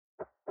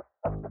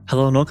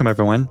Hello and welcome,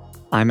 everyone.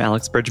 I'm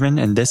Alex Bridgman,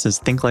 and this is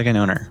Think Like an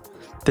Owner.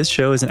 This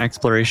show is an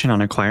exploration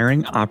on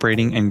acquiring,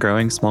 operating, and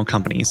growing small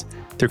companies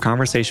through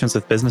conversations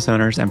with business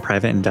owners and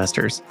private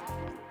investors.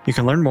 You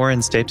can learn more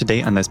and stay up to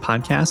date on this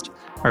podcast,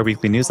 our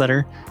weekly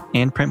newsletter,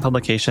 and print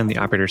publication, The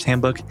Operator's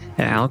Handbook,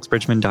 at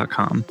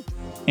alexbridgman.com.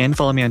 And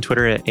follow me on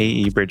Twitter at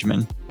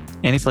AEBridgman.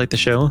 And if you like the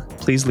show,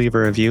 please leave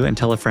a review and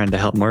tell a friend to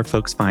help more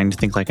folks find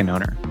Think Like an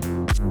Owner.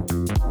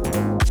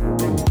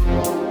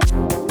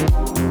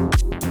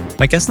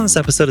 My guest on this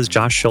episode is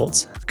Josh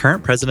Schultz,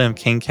 current president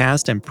of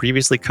KingCast and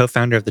previously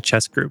co-founder of the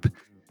Chess Group.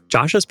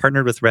 Josh has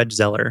partnered with Reg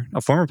Zeller,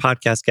 a former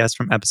podcast guest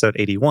from episode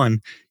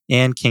 81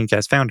 and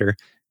KingCast founder,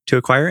 to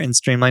acquire and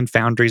streamline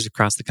foundries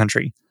across the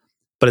country.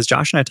 But as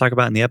Josh and I talk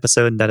about in the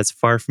episode, that is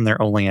far from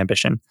their only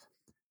ambition.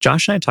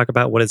 Josh and I talk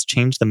about what has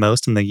changed the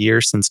most in the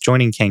years since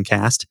joining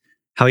KingCast,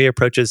 how he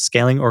approaches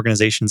scaling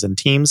organizations and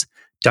teams,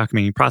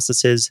 documenting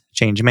processes,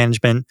 change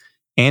management,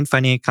 and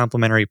finding a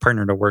complementary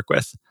partner to work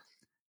with.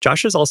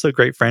 Josh is also a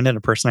great friend and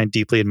a person I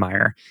deeply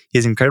admire.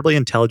 He's incredibly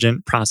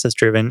intelligent,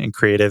 process-driven, and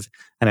creative,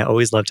 and I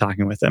always love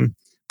talking with him.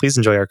 Please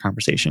enjoy our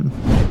conversation.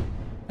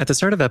 At the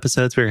start of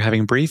episodes, we are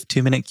having brief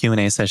 2-minute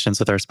Q&A sessions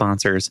with our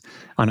sponsors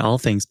on all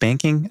things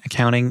banking,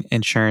 accounting,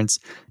 insurance,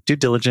 due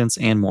diligence,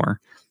 and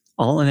more,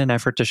 all in an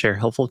effort to share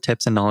helpful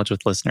tips and knowledge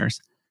with listeners.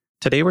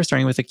 Today, we're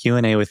starting with a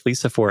Q&A with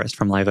Lisa Forrest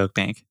from Live Oak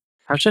Bank.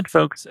 How should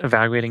folks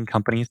evaluating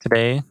companies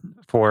today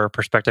for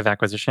prospective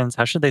acquisitions,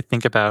 how should they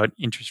think about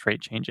interest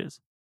rate changes?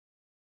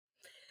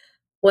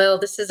 Well,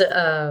 this is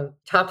a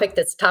topic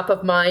that's top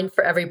of mind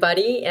for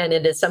everybody, and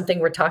it is something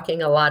we're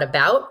talking a lot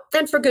about,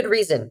 and for good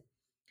reason.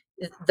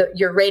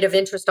 Your rate of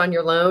interest on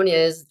your loan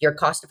is your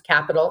cost of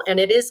capital, and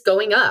it is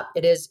going up.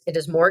 It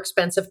is more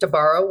expensive to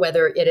borrow,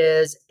 whether it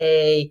is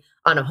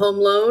on a home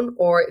loan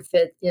or if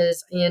it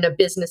is in a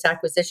business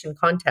acquisition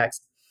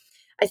context.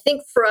 I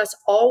think for us,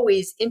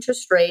 always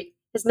interest rate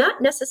has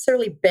not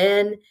necessarily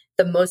been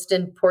the most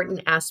important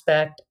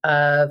aspect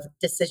of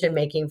decision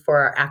making for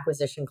our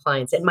acquisition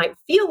clients. It might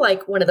feel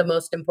like one of the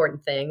most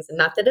important things, and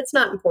not that it's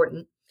not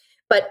important,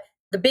 but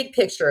the big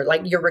picture,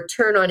 like your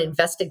return on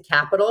invested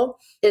capital,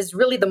 is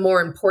really the more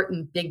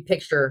important big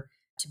picture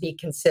to be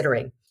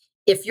considering.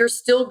 If you're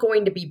still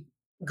going to be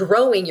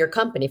growing your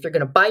company, if you're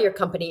going to buy your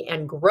company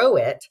and grow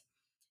it,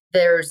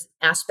 there's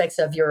aspects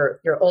of your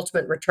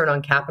ultimate return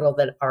on capital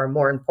that are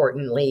more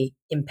importantly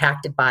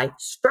impacted by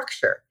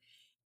structure,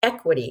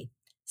 equity,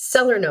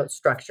 seller note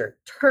structure,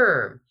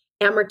 term,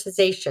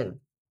 amortization.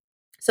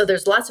 So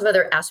there's lots of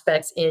other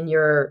aspects in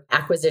your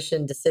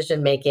acquisition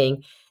decision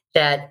making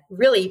that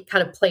really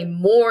kind of play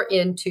more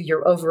into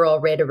your overall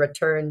rate of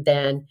return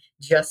than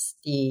just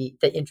the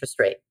interest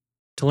rate.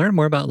 To learn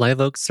more about Live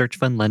Oak's Search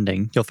Fund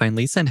Lending, you'll find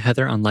Lisa and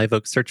Heather on Live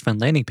Oak's Search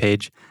Fund landing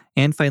page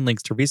and find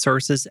links to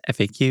resources,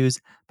 FAQs,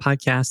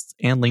 podcasts,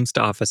 and links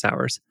to office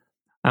hours.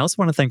 I also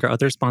want to thank our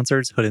other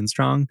sponsors, Hood &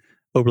 Strong,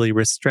 Oberly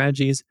Risk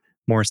Strategies,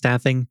 More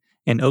Staffing,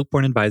 and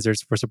Oakborn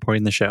Advisors for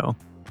supporting the show.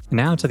 And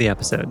now to the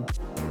episode.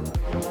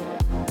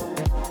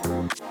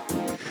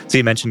 So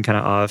you mentioned kind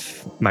of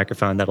off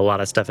microphone that a lot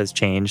of stuff has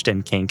changed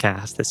in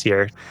KingCast this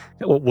year.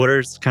 What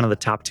are kind of the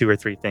top 2 or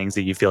 3 things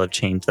that you feel have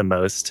changed the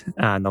most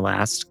in the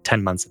last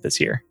 10 months of this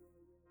year?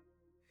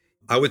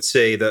 I would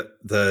say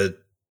that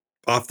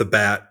off the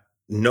bat,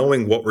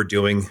 knowing what we're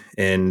doing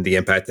and the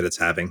impact that it's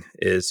having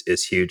is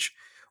huge.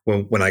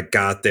 When I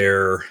got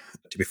there,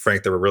 to be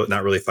frank, there were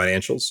not really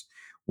financials.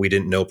 We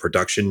didn't know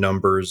production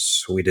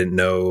numbers. We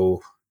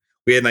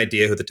had an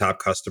idea who the top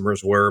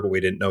customers were, but we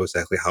didn't know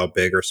exactly how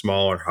big or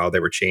small or how they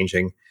were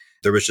changing.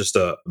 There was just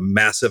a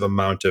massive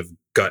amount of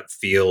gut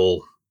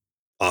feel,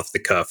 off the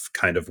cuff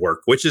kind of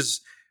work, which is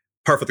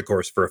par for the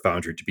course for a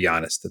foundry, to be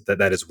honest.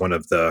 That is one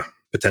of the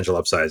potential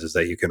upsides, is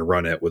that you can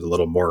run it with a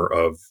little more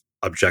of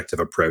objective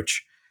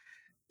approach.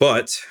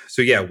 But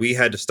so yeah, we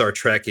had to start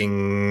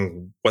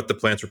tracking what the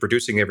plants were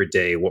producing every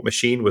day, what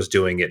machine was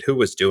doing it, who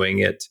was doing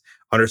it,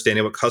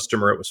 understanding what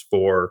customer it was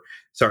for,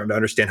 starting to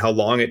understand how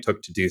long it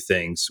took to do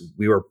things.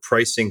 We were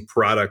pricing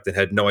product and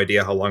had no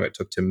idea how long it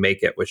took to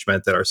make it, which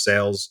meant that our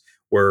sales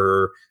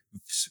were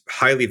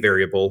highly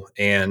variable,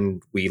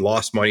 and we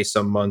lost money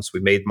some months, we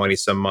made money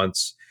some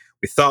months.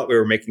 We thought we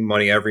were making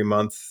money every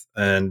month,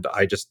 and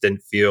I just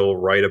didn't feel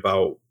right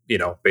about,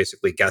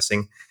 basically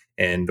guessing.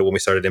 And when we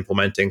started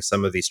implementing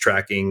some of these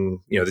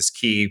tracking, this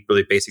key,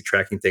 really basic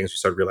tracking things, we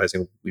started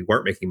realizing we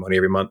weren't making money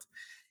every month.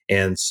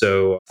 And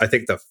so I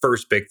think the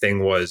first big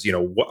thing was,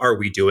 what are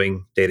we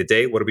doing day to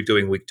day? What are we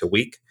doing week to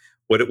week?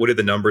 What do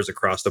the numbers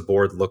across the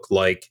board look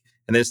like?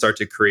 And then start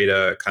to create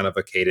a kind of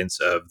a cadence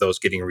of those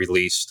getting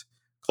released,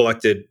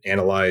 collected,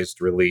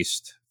 analyzed,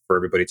 released for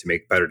everybody to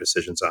make better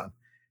decisions on.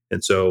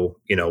 And so,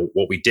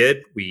 what we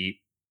did, we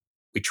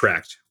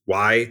tracked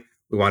why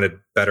we wanted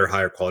better,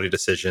 higher quality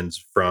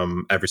decisions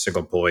from every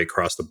single employee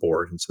across the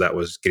board. And so that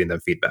was getting them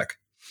feedback.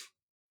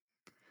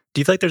 Do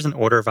you feel like there's an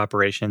order of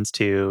operations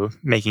to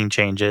making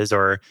changes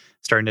or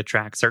starting to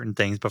track certain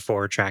things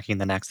before tracking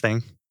the next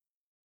thing?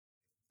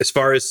 As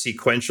far as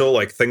sequential,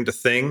 like thing to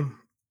thing,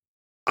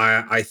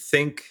 I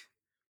think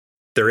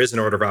there is an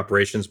order of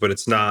operations, but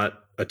it's not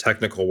a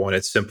technical one.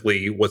 It's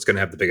simply what's going to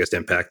have the biggest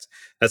impact.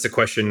 That's a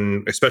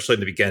question, especially in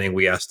the beginning,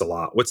 we asked a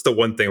lot. What's the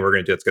one thing we're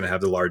going to do that's going to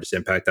have the largest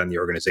impact on the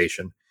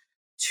organization?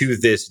 To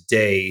this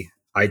day,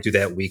 I do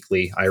that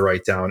weekly. I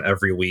write down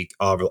every week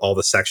all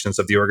the sections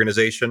of the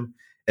organization,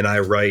 and I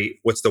write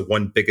what's the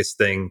one biggest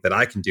thing that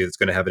I can do that's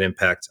going to have an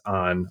impact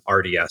on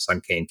RDS,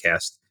 on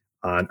CaneCast,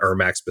 on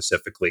Ermac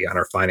specifically, on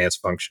our finance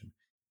function.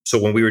 So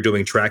when we were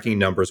doing tracking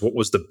numbers, what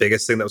was the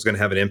biggest thing that was going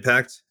to have an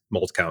impact?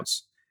 Mold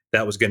counts.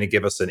 That was going to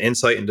give us an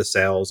insight into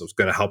sales. It was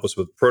going to help us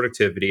with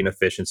productivity and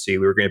efficiency.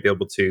 We were going to be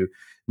able to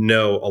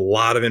know a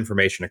lot of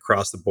information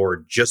across the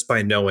board just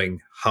by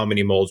knowing how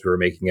many molds we were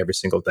making every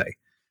single day.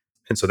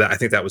 And so I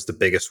think that was the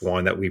biggest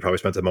one that we probably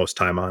spent the most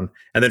time on.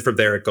 And then from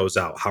there, it goes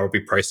out. How are we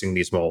pricing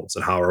these molds?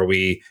 And how are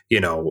we,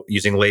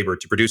 using labor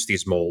to produce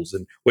these molds?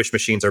 And which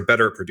machines are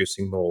better at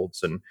producing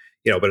molds? And,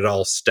 but it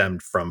all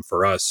stemmed from,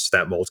 for us,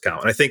 that mold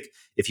count. And I think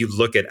if you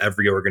look at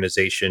every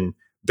organization,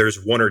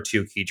 there's one or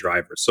two key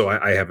drivers. So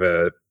I have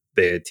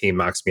the team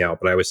knocks me out,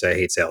 but I always say, I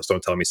hate sales.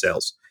 Don't tell me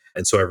sales.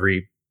 And so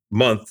every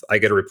month I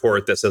get a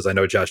report that says, I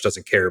know Josh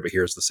doesn't care, but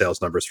here's the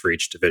sales numbers for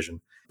each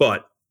division.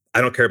 But I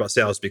don't care about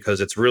sales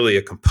because it's really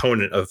a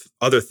component of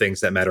other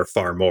things that matter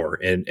far more.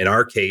 And in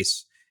our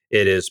case,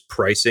 it is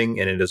pricing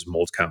and it is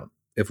mold count.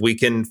 If we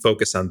can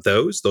focus on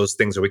those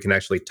things that we can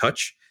actually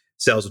touch,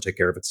 sales will take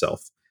care of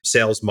itself.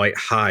 Sales might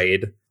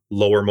hide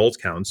lower mold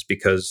counts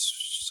because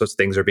such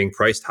things are being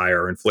priced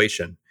higher,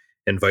 inflation,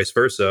 and vice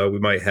versa. We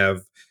might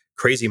have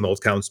crazy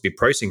mold counts be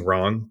pricing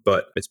wrong,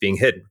 but it's being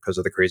hidden because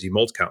of the crazy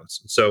mold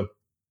counts. So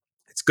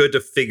it's good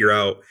to figure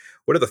out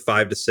what are the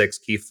 5 to 6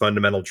 key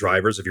fundamental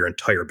drivers of your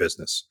entire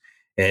business.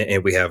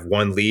 And we have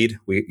one lead,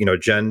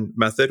 Gen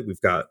method. We've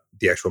got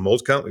the actual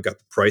mold count. We've got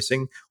the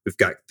pricing. We've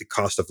got the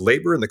cost of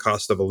labor and the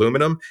cost of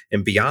aluminum.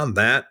 And beyond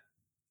that,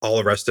 all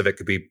the rest of it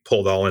could be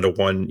pulled all into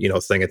one,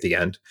 thing at the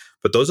end.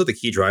 But those are the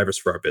key drivers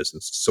for our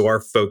business. So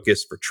our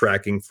focus for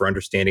tracking, for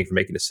understanding, for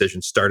making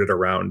decisions started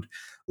around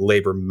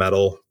labor,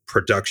 metal,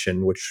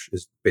 production, which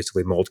is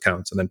basically mold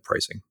counts, and then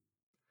pricing.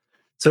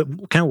 So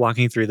kind of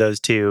walking through those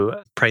two,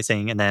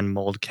 pricing and then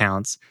mold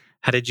counts,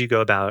 how did you go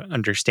about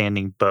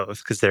understanding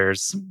both? Because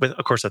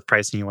of course, with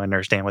pricing, you want to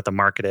understand what the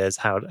market is,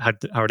 how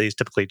are these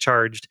typically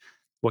charged,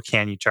 what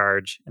can you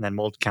charge, and then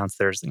mold counts,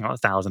 there's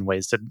 1,000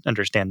 ways to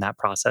understand that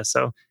process.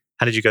 So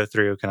how did you go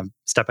through kind of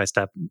step by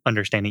step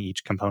understanding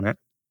each component?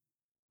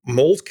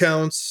 Mold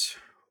counts,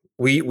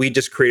 we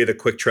just created a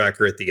quick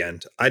tracker at the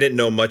end. I didn't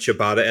know much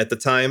about it at the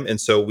time,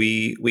 and so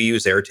we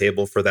use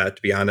Airtable for that.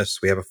 To be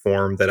honest, we have a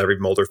form that every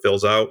molder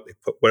fills out. They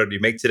put, what did you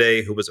make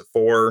today? Who was it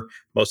for?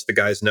 Most of the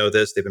guys know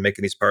this. They've been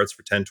making these parts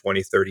for 10,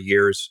 20, 30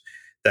 years.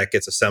 That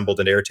gets assembled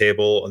in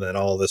Airtable, and then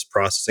all this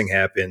processing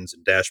happens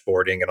and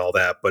dashboarding and all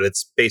that. But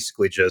it's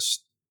basically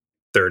just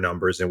their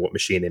numbers and what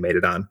machine they made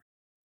it on.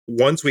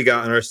 Once we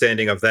got an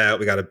understanding of that,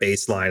 we got a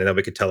baseline, and then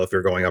we could tell if we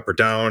were going up or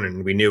down,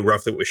 and we knew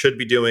roughly what we should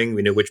be doing.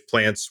 We knew which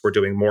plants were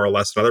doing more or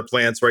less than other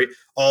plants, right?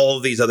 All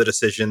of these other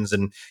decisions.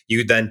 And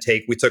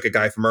we took a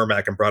guy from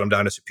Ermac and brought him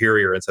down to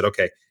Superior and said,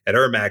 okay, at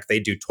Ermac, they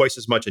do twice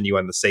as much than you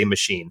on the same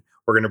machine.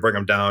 We're going to bring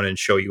him down and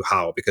show you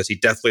how, because he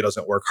definitely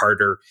doesn't work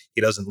harder.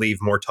 He doesn't leave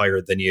more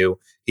tired than you.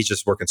 He's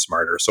just working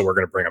smarter. So we're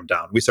going to bring him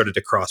down. We started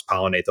to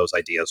cross-pollinate those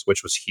ideas,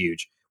 which was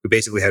huge. We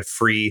basically had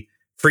free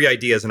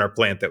ideas in our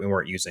plant that we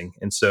weren't using.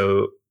 And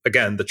so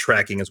again, the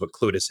tracking is what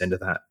clued us into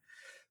that.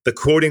 The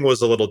quoting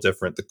was a little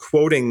different. The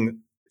quoting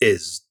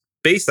is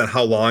based on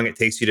how long it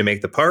takes you to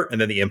make the part and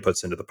then the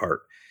inputs into the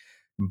part.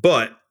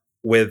 But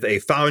with a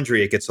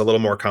foundry, it gets a little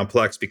more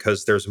complex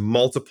because there's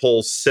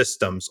multiple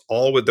systems,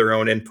 all with their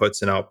own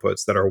inputs and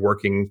outputs that are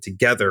working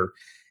together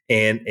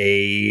in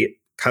a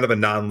kind of a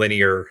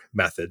nonlinear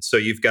method. So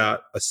you've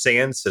got a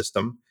sand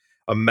system,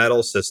 a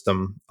metal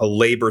system, a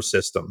labor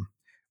system,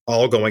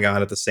 all going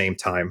on at the same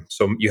time.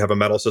 So you have a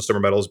metal system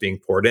where metal is being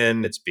poured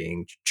in, it's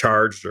being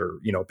charged or,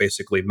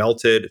 basically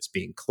melted, it's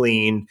being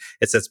cleaned,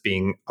 it's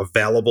being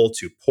available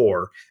to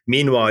pour.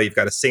 Meanwhile, you've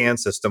got a sand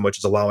system, which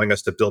is allowing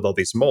us to build all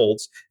these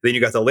molds. Then you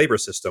got the labor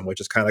system,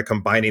 which is kind of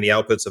combining the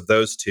outputs of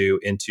those two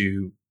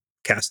into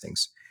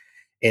castings.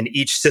 And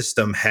each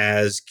system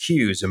has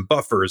cues and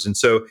buffers. And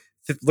so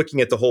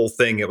looking at the whole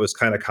thing, it was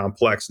kind of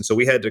complex. And so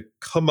we had to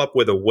come up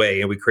with a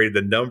way, and we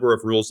created a number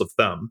of rules of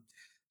thumb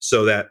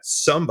so that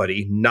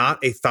somebody, not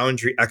a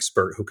foundry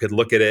expert who could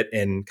look at it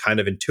and kind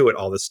of intuit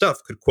all this stuff,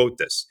 could quote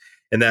this.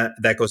 And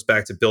that goes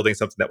back to building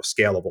something that was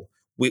scalable.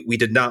 We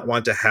did not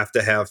want to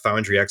have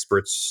foundry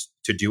experts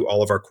to do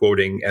all of our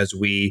quoting as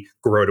we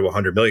grow to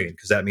 100 million,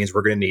 because that means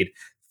we're going to need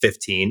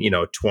 15,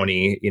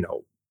 20,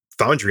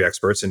 foundry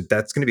experts, and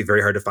that's going to be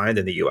very hard to find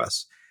in the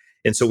US.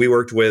 And so we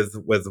worked with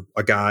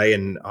a guy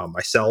and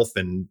myself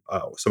and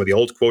some of the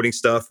old quoting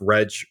stuff.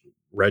 Reg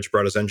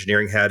brought his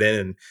engineering hat in,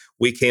 and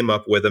we came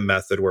up with a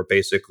method where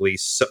basically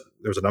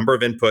there's a number of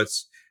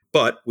inputs,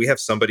 but we have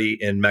somebody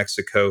in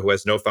Mexico who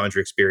has no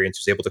foundry experience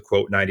who's able to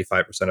quote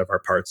 95% of our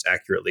parts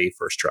accurately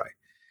first try.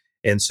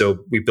 And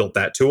so we built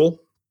that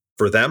tool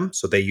for them.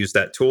 So they use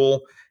that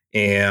tool.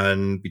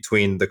 And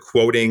between the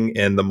quoting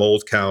and the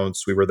mold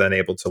counts, we were then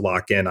able to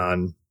lock in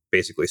on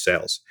basically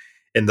sales.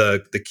 And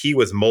the key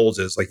with molds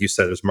is, like you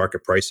said, there's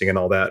market pricing and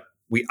all that.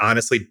 We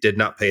honestly did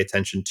not pay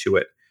attention to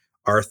it.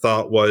 Our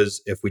thought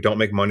was, if we don't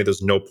make money,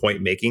 there's no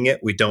point making it.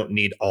 We don't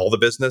need all the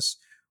business.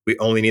 We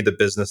only need the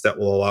business that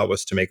will allow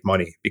us to make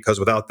money, because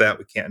without that,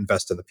 we can't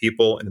invest in the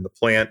people and in the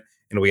plant,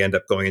 and we end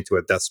up going into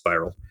a death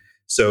spiral.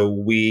 So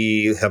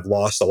we have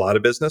lost a lot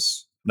of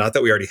business. Not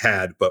that we already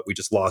had, but we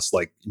just lost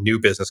like new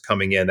business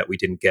coming in that we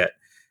didn't get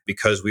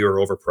because we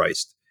were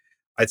overpriced.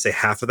 I'd say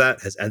half of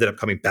that has ended up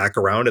coming back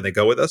around and they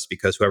go with us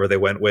because whoever they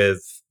went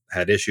with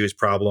had issues,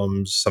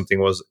 problems, something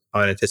was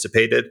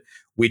unanticipated.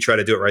 We try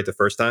to do it right the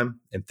first time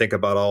and think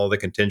about all the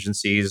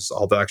contingencies,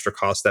 all the extra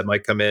costs that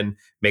might come in,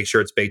 make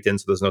sure it's baked in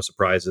so there's no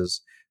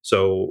surprises.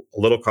 So a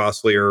little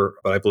costlier,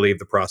 but I believe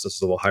the process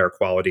is a little higher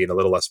quality and a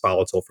little less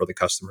volatile for the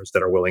customers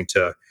that are willing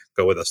to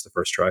go with us the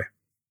first try.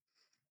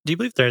 Do you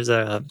believe there's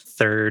a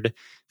third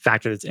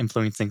factor that's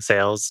influencing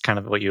sales, kind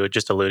of what you had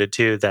just alluded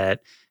to,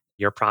 that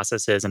your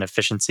processes and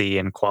efficiency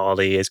and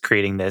quality is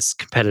creating this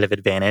competitive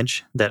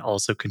advantage that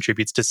also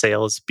contributes to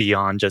sales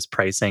beyond just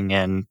pricing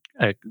and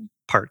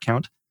part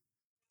count?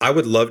 I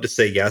would love to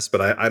say yes, but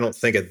I don't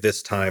think at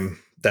this time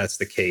that's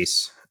the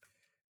case.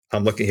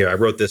 I'm looking here. I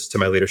wrote this to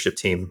my leadership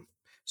team.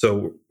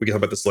 So we can talk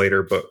about this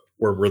later, but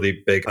we're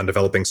really big on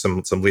developing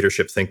some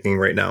leadership thinking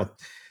right now.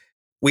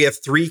 We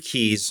have three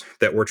keys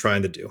that we're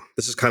trying to do.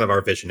 This is kind of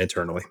our vision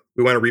internally.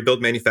 We want to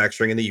rebuild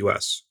manufacturing in the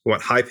US. We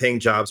want high paying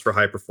jobs for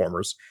high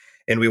performers,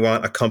 and we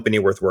want a company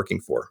worth working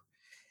for.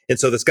 And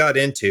so this got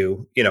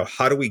into,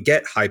 how do we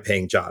get high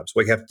paying jobs?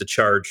 We have to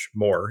charge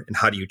more. And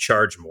how do you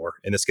charge more?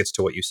 And this gets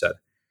to what you said.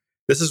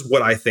 This is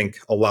what I think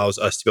allows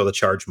us to be able to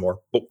charge more,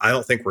 but I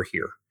don't think we're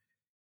here.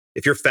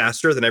 If you're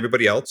faster than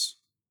everybody else,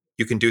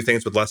 you can do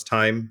things with less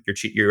time.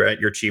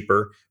 You're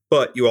cheaper,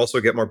 but you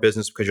also get more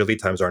business because your lead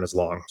times aren't as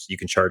long, so you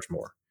can charge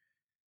more.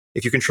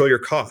 If you control your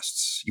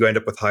costs, you end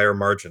up with higher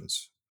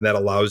margins. That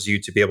allows you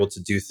to be able to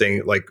do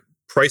things like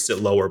price it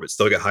lower, but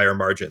still get higher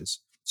margins.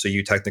 So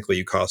you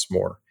cost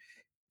more.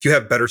 If you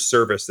have better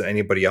service than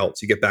anybody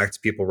else, you get back to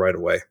people right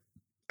away.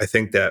 I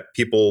think that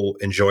people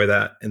enjoy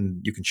that and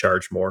you can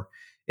charge more.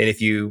 And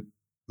if you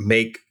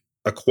make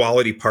a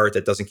quality part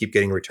that doesn't keep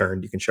getting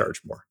returned, you can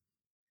charge more.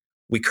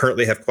 We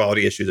currently have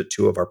quality issues at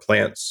two of our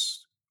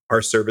plants.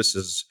 Our service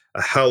is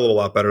a hell of a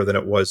lot better than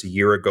it was a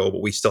year ago,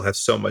 but we still have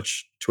so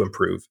much to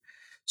improve.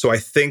 So I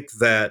think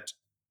that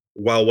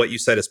while what you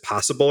said is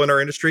possible in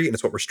our industry and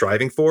it's what we're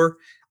striving for,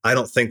 I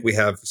don't think we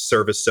have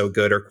service so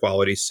good or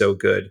quality so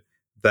good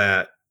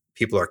that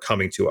people are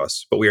coming to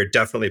us. But we are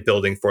definitely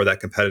building for that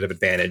competitive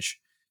advantage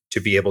to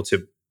be able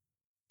to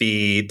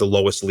be the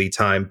lowest lead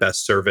time,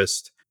 best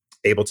serviced,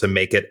 able to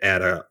make it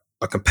at a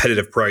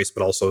competitive price,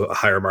 but also a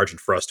higher margin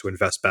for us to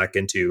invest back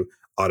into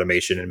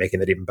automation and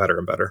making it even better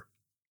and better.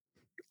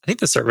 I think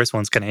the service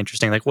one's kind of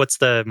interesting. Like, what's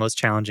the most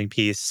challenging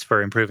piece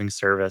for improving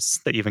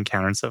service that you've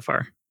encountered so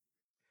far?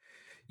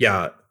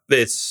 Yeah,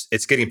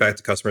 it's getting back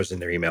to customers in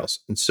their emails.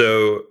 And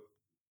so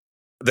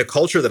the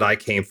culture that I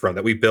came from,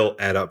 that we built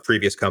at a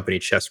previous company,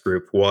 Chess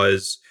Group,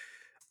 was,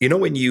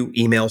 when you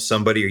email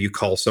somebody or you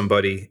call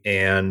somebody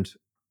and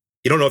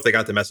you don't know if they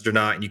got the message or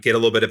not, and you get a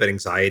little bit of an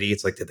anxiety.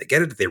 It's like, did they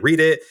get it? Did they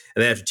read it?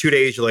 And then after 2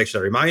 days, you're like, should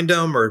I remind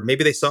them? Or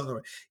maybe they saw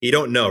it. You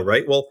don't know,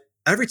 right? Well,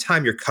 every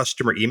time your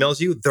customer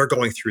emails you, they're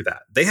going through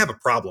that. They have a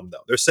problem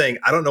though. They're saying,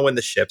 I don't know when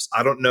this ships.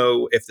 I don't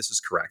know if this is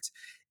correct.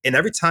 And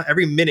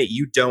every minute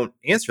you don't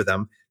answer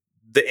them,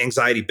 the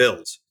anxiety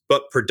builds.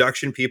 But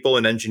production people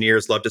and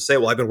engineers love to say,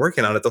 well, I've been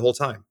working on it the whole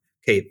time.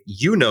 Okay,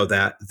 you know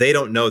that. They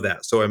don't know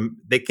that. So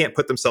they can't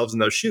put themselves in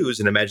those shoes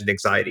and imagine the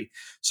anxiety.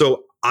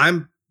 So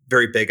I'm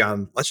very big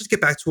on, let's just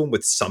get back to them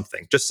with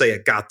something. Just say, I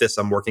got this.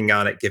 I'm working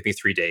on it. Give me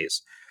 3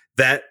 days.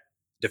 That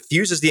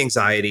diffuses the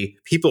anxiety.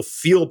 People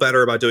feel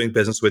better about doing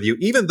business with you,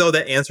 even though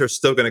that answer is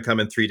still going to come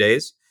in 3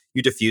 days.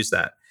 You diffuse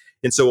that.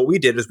 And so what we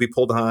did is we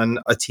pulled on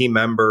a team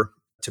member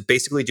to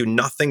basically do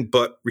nothing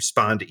but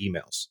respond to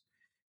emails.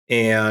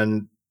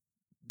 And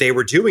they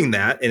were doing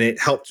that and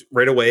it helped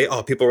right away.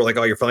 Oh, people were like,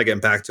 oh, you're finally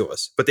getting back to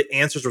us. But the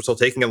answers were still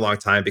taking a long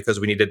time because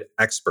we needed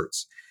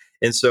experts.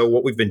 And so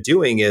what we've been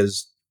doing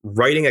is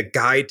writing a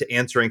guide to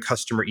answering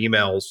customer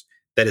emails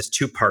that is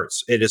two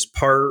parts. It is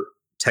part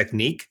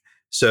technique.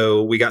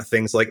 So we got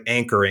things like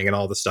anchoring and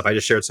all this stuff. I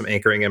just shared some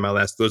anchoring in my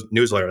last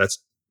newsletter. That's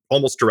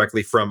almost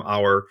directly from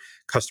our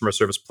customer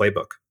service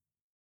playbook.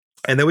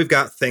 And then we've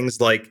got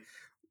things like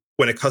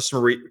when a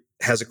customer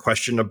has a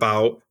question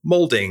about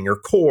molding or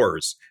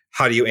cores,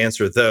 how do you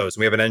answer those?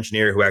 And we have an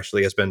engineer who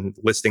actually has been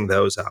listing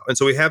those out. And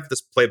so we have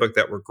this playbook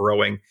that we're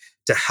growing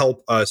to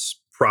help us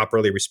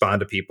properly respond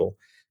to people.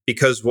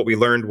 Because what we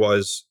learned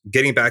was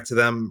getting back to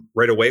them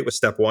right away was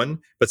step one,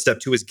 but step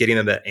two is getting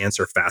them that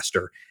answer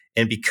faster.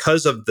 And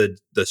because of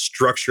the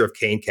structure of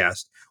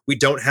CaneCast, we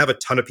don't have a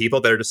ton of people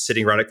that are just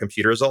sitting around at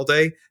computers all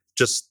day,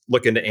 just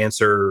looking to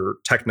answer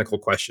technical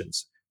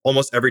questions.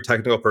 Almost every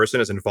technical person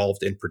is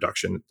involved in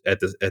production at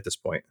this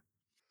point.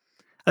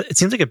 It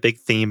seems like a big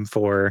theme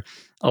for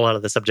a lot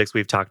of the subjects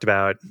we've talked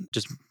about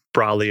just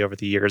broadly over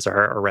the years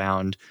are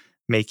around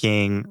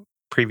making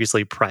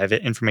previously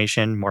private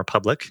information more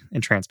public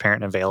and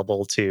transparent and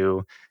available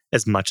to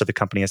as much of the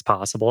company as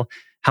possible.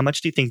 How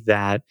much do you think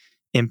that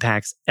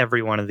impacts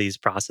every one of these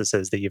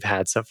processes that you've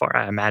had so far?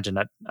 I imagine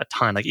a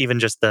ton. Like even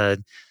just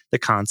the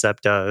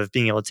concept of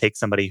being able to take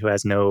somebody who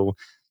has no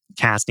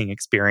casting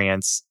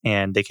experience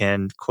and they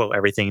can quote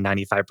everything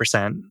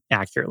 95%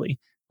 accurately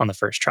on the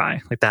first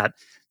try. Like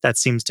that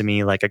seems to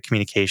me like a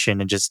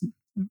communication and just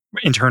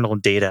internal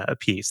data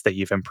piece that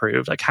you've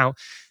improved. Like how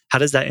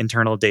does that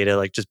internal data,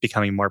 like just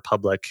becoming more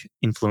public,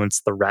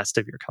 influence the rest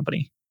of your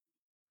company?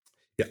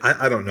 Yeah,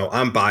 I don't know.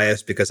 I'm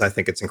biased because I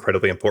think it's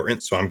incredibly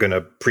important. So I'm going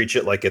to preach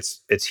it like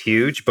it's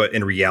huge. But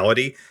in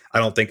reality, I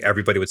don't think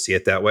everybody would see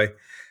it that way.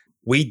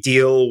 We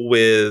deal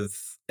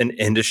with an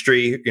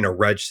industry,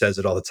 Reg says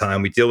it all the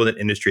time. We deal with an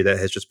industry that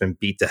has just been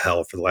beat to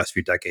hell for the last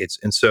few decades.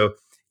 And so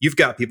you've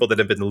got people that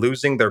have been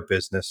losing their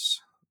business,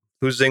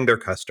 losing their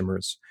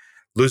customers,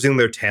 losing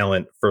their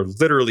talent for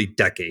literally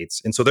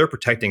decades. And so they're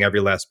protecting every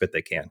last bit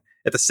they can.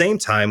 At the same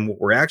time, what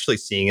we're actually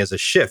seeing is a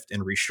shift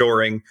in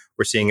reshoring.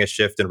 We're seeing a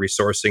shift in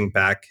resourcing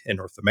back in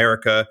North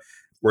America.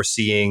 We're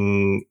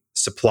seeing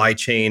supply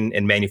chain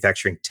and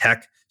manufacturing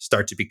tech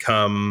start to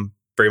become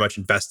very much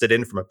invested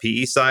in from a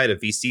PE side, a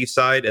VC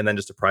side, and then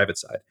just a private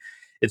side.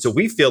 And so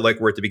we feel like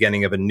we're at the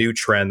beginning of a new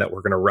trend that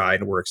we're going to ride,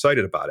 and we're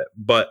excited about it.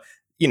 But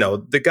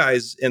the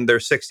guys in their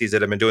 60s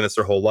that have been doing this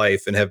their whole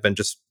life and have been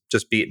just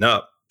beaten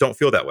up don't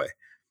feel that way.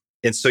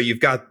 And so you've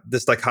got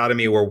this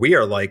dichotomy where we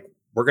are like,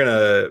 we're going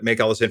to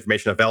make all this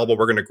information available.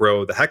 We're going to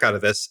grow the heck out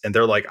of this. And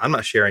they're like, I'm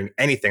not sharing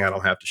anything I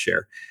don't have to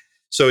share.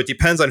 So it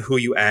depends on who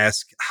you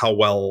ask, how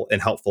well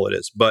and helpful it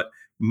is. But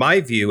my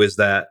view is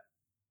that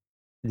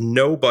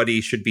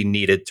nobody should be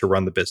needed to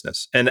run the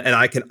business. And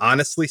I can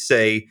honestly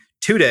say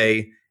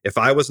today, if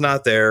I was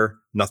not there,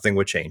 nothing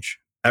would change.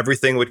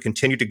 Everything would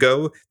continue to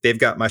go. They've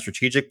got my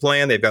strategic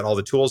plan. They've got all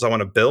the tools I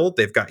want to build.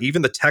 They've got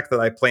even the tech that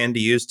I plan to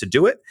use to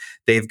do it.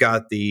 They've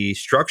got the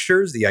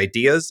structures, the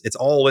ideas. It's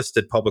all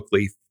listed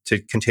publicly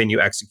to continue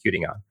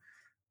executing on.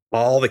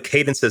 All the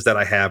cadences that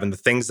I have and the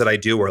things that I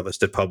do are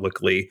listed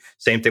publicly.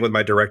 Same thing with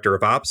my director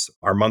of ops.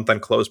 Our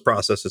month-end close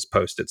process is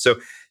posted. So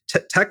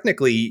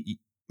technically,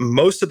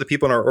 most of the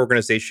people in our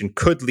organization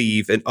could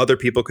leave and other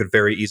people could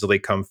very easily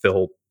come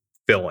fill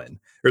in.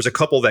 There's a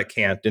couple that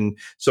can't. And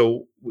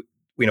so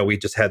we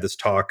just had this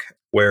talk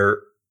where,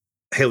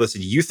 hey,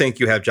 listen, you think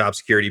you have job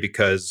security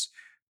because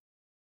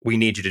we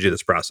need you to do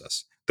this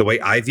process. The way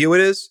I view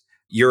it is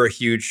you're a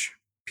huge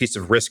piece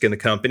of risk in the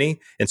company.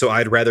 And so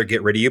I'd rather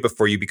get rid of you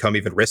before you become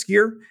even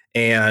riskier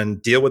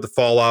and deal with the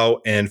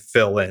fallout and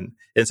fill in.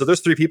 And so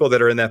there's 3 people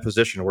that are in that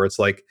position where it's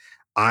like,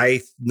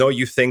 I know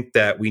you think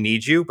that we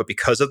need you, but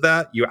because of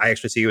that, I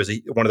actually see you as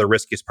one of the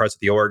riskiest parts of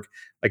the org.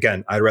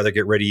 Again, I'd rather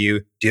get rid of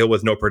you, deal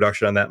with no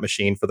production on that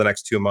machine for the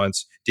next 2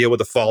 months, deal with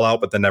the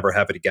fallout, but then never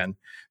have it again,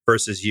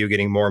 versus you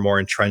getting more and more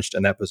entrenched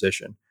in that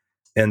position.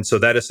 And so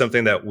that is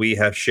something that we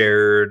have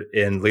shared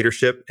in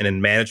leadership and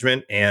in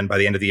management. And by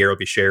the end of the year, it'll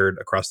be shared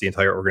across the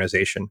entire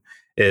organization.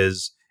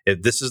 Is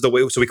if this is the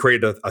way. So we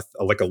created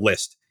a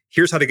list.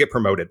 Here's how to get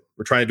promoted.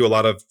 We're trying to do a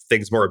lot of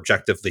things more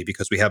objectively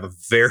because we have a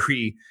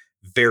very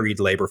varied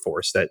labor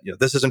force that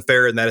this isn't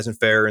fair and that isn't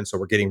fair. And so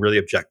we're getting really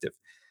objective.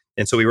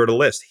 And so we wrote a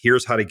list.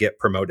 Here's how to get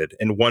promoted.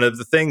 And one of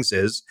the things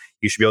is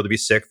you should be able to be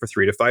sick for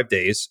 3 to 5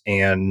 days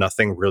and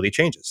nothing really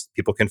changes.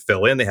 People can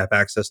fill in. They have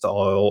access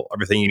to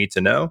everything you need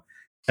to know.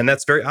 And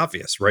that's very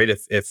obvious, right?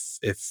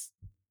 If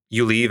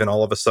you leave and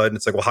all of a sudden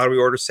it's like, well, how do we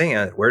order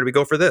sand? Where do we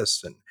go for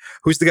this? And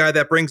who's the guy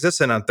that brings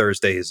this in on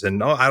Thursdays?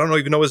 And I don't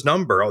even know his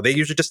number. Oh, they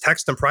usually just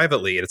text him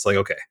privately. And it's like,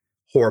 okay,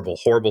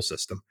 horrible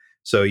system.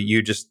 So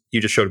you just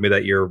showed me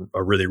that you're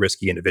a really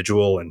risky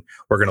individual and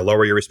we're going to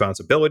lower your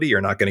responsibility.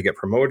 You're not going to get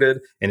promoted.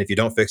 And if you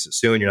don't fix it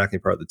soon, you're not going to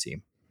be part of the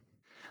team.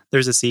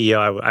 There's a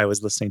CEO I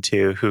was listening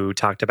to who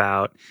talked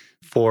about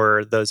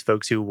for those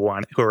folks who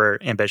are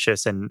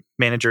ambitious and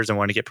managers and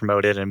want to get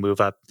promoted and move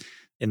up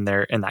in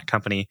that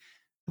company.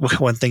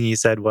 One thing he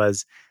said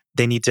was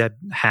they need to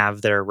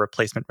have their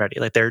replacement ready.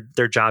 Like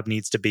their job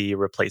needs to be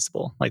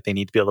replaceable. Like they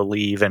need to be able to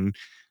leave, and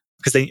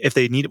because if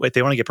they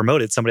want to get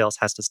promoted, somebody else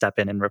has to step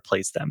in and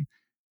replace them.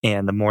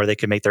 And the more they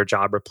can make their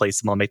job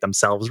replaceable and make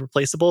themselves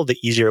replaceable, the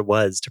easier it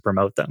was to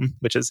promote them,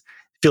 which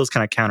feels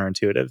kind of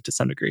counterintuitive to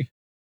some degree.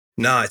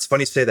 No, it's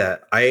funny you say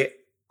that.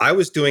 I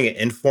was doing it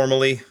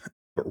informally,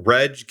 but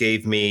Reg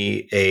gave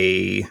me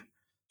a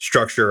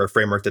structure, a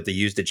framework that they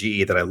used at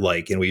GE that I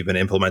like, and we've been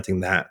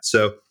implementing that.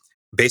 So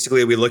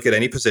basically, we look at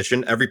any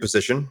position, every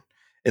position,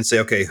 and say,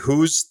 okay,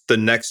 who's the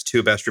next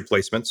 2 best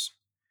replacements?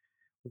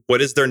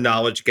 What is their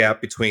knowledge gap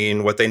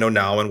between what they know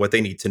now and what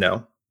they need to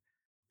know?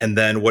 And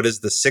then what is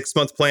the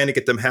 6-month plan to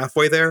get them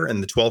halfway there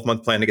and the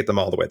 12-month plan to get them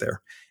all the way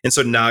there? And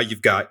so now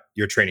you've got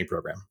your training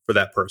program for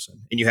that person,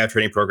 and you have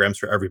training programs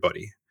for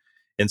everybody.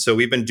 And so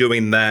we've been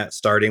doing that,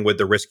 starting with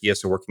the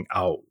riskiest and working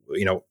out,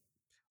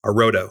 a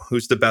roto.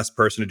 Who's the best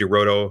person to do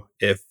roto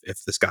if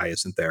this guy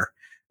isn't there?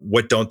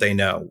 What don't they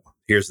know?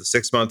 Here's the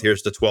 6-month,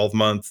 here's the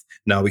 12-month.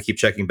 Now we keep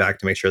checking back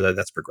to make sure that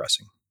that's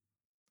progressing.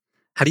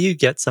 How do you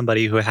get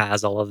somebody who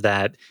has all of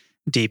that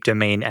deep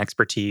domain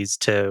expertise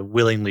to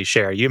willingly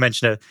share. You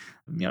mentioned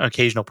an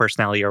occasional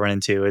personality you run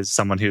into is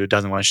someone who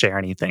doesn't want to share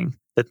anything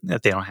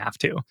that they don't have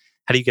to.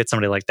 How do you get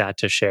somebody like that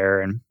to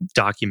share and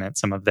document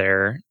some of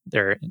their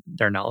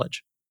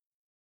knowledge?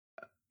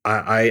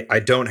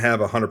 I don't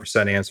have a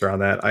 100% answer on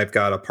that. I've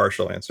got a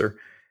partial answer.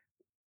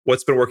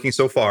 What's been working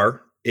so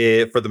far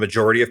for the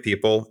majority of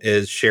people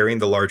is sharing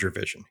the larger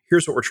vision.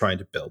 Here's what we're trying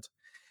to build.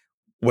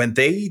 When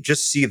they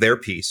just see their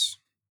piece,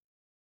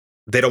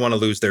 they don't want to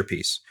lose their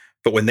piece.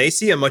 But when they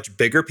see a much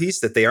bigger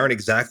piece that they aren't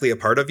exactly a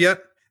part of yet,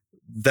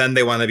 then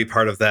they want to be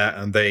part of that,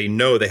 and they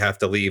know they have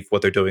to leave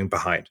what they're doing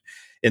behind.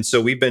 And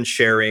so we've been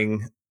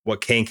sharing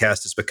what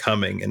Canecast is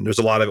becoming, and there's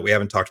a lot of it we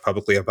haven't talked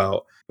publicly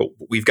about, but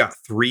we've got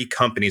 3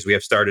 companies we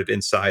have started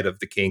inside of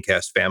the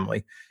Canecast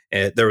family.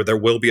 And there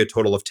will be a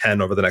total of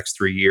 10 over the next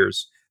 3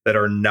 years that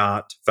are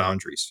not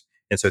foundries.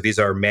 And so these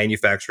are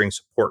manufacturing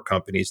support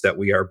companies that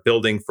we are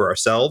building for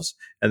ourselves,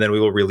 and then we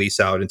will release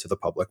out into the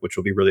public, which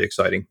will be really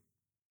exciting.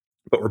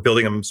 But we're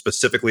building them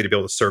specifically to be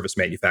able to service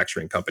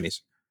manufacturing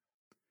companies.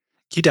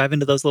 Can you dive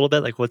into those a little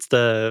bit? Like what's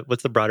the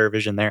broader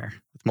vision there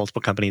with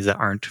multiple companies that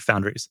aren't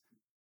foundries?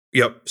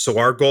 Yep. So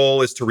our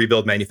goal is to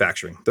rebuild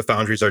manufacturing. The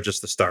foundries are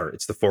just the start.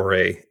 It's the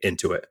foray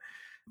into it.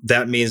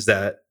 That means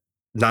that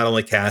not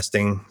only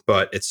casting,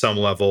 but at some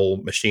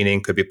level,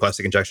 machining, could be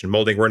plastic injection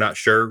molding. We're not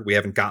sure. We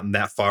haven't gotten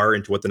that far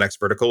into what the next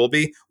vertical will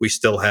be. We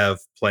still have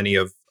plenty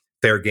of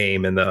fair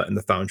game in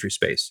the foundry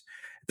space.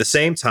 At the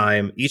same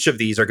time, each of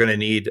these are going to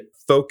need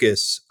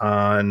focus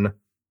on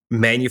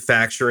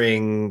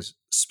manufacturing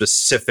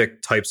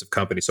specific types of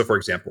companies. So, for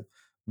example,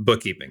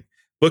 bookkeeping.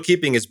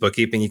 Bookkeeping is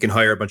bookkeeping. You can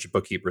hire a bunch of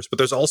bookkeepers, but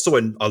there's also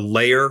a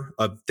layer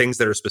of things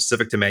that are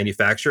specific to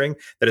manufacturing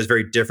that is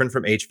very different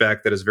from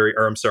HVAC. That is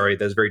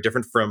very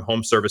different from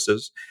home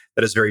services.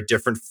 That is very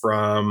different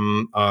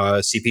from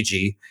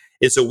CPG.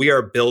 And so we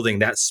are building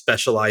that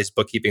specialized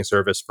bookkeeping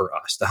service for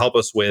us to help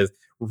us with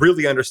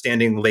really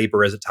understanding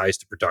labor as it ties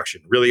to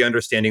production, really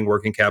understanding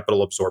working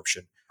capital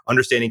absorption,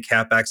 understanding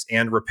CapEx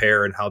and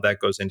repair and how that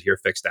goes into your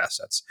fixed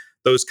assets.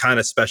 Those kind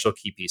of special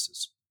key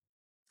pieces.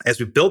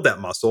 As we build that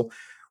muscle,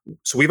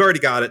 so we've already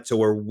got it to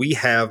where we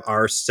have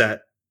our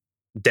set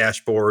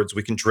dashboards.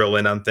 We can drill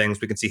in on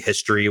things. We can see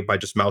history by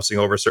just mousing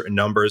over certain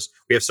numbers.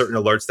 We have certain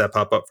alerts that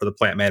pop up for the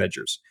plant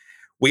managers.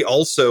 We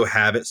also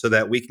have it so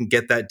that we can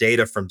get that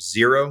data from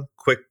Xero,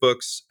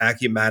 QuickBooks,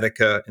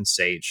 Acumatica, and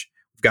Sage.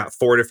 We've got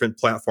 4 different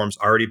platforms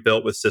already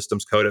built with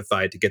systems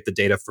codified to get the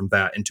data from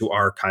that into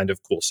our kind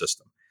of cool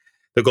system.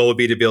 The goal would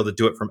be to be able to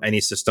do it from any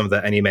system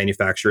that any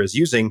manufacturer is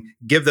using,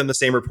 give them the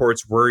same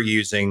reports we're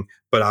using,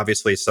 but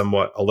obviously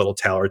somewhat a little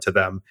tailored to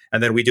them.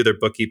 And then we do their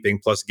bookkeeping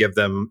plus give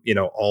them,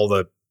 all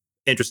the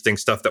interesting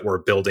stuff that we're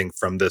building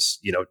from this,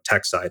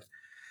 tech side.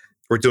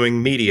 We're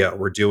doing media,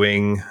 we're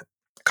doing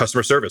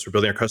customer service, we're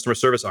building our customer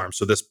service arm.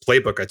 So this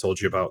playbook I told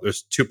you about,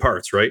 there's 2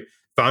 parts, right?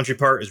 Foundry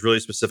part is really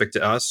specific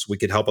to us. We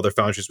could help other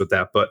foundries with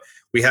that, but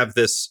we have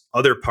this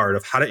other part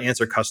of how to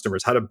answer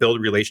customers, how to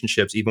build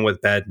relationships, even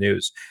with bad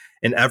news.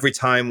 And every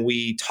time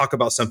we talk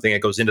about something,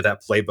 it goes into that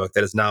playbook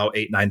that is now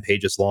 8-9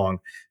 pages long,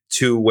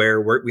 to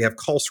where we have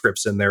call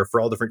scripts in there for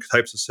all different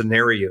types of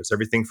scenarios,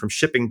 everything from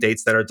shipping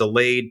dates that are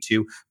delayed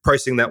to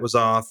pricing that was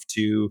off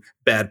to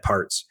bad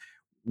parts.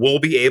 We'll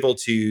be able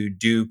to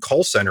do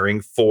call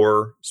centering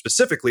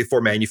specifically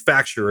for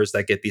manufacturers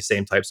that get these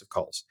same types of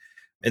calls.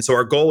 And so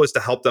our goal is to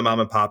help the mom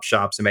and pop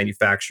shops and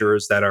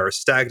manufacturers that are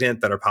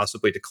stagnant, that are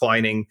possibly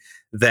declining,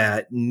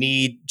 that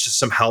need just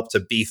some help to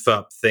beef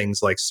up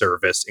things like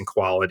service and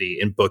quality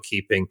and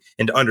bookkeeping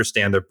and to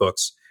understand their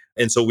books.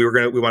 And so we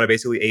want to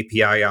basically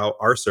API out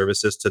our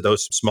services to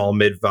those small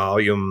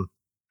mid-volume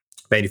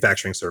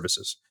manufacturing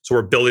services. So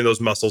we're building those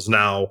muscles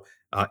now.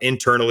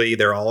 Internally,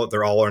 they're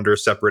all under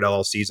separate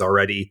LLCs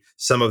already.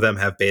 Some of them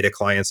have beta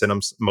clients in them.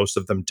 Most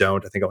of them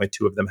don't. I think only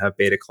 2 of them have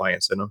beta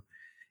clients in them.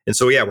 And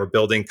so, we're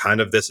building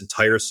kind of this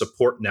entire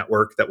support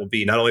network that will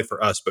be not only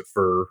for us, but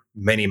for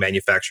many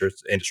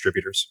manufacturers and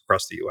distributors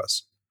across the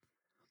US.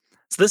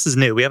 So this is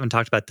new. We haven't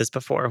talked about this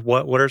before.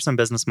 What are some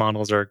business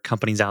models or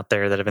companies out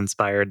there that have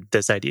inspired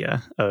this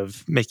idea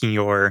of making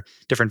your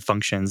different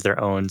functions their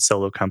own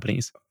solo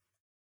companies?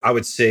 I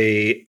would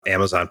say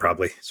Amazon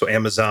probably. So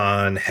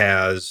Amazon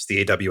has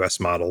the AWS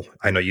model.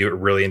 I know you're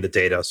really into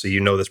data, so you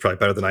know this probably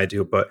better than I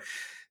do, but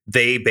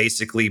they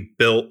basically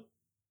built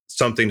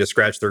something to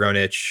scratch their own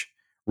itch,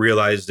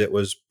 realized it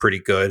was pretty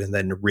good, and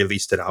then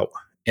released it out.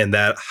 And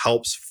that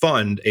helps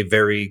fund a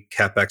very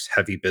CapEx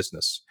heavy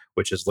business,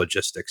 which is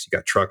logistics. You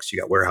got trucks, you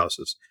got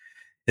warehouses.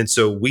 And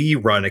so we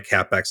run a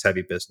CapEx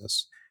heavy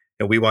business,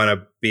 and we want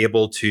to be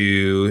able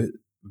to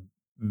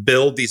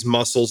build these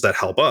muscles that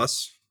help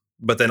us,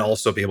 but then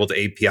also be able to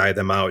API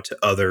them out to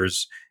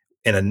others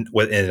in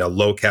a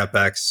low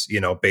CapEx,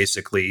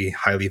 basically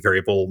highly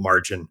variable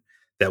margin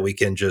that we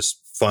can just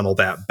funnel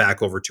that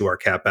back over to our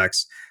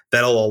CapEx.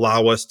 That'll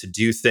allow us to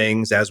do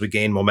things as we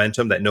gain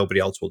momentum that nobody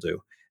else will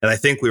do. And I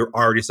think we're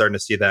already starting to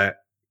see that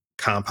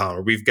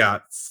compound. We've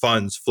got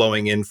funds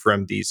flowing in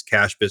from these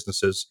cash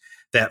businesses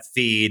that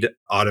feed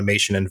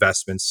automation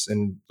investments.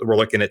 And we're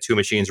looking at 2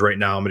 machines right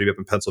now. I'm going to be up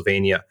in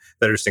Pennsylvania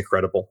that are just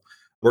incredible.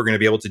 We're going to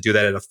be able to do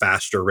that at a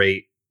faster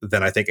rate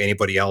than I think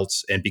anybody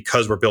else. And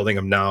because we're building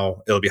them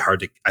now, I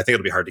think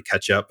it'll be hard to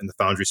catch up in the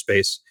foundry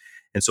space.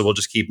 And so we'll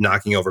just keep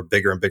knocking over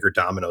bigger and bigger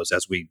dominoes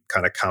as we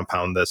kind of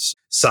compound this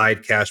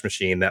side cash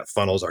machine that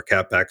funnels our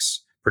CapEx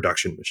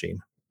production machine.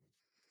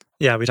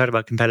 Yeah, we talked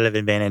about competitive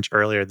advantage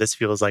earlier. This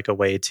feels like a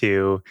way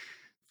to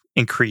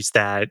increase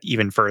that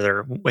even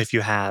further. If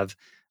you have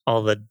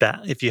all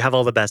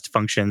the best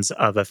functions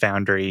of a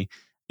foundry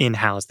in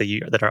house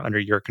that are under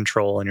your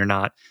control, and you're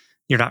not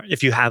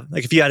if you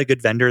had a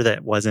good vendor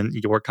that wasn't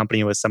your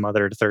company, was some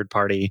other third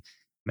party,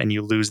 and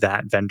you lose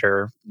that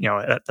vendor,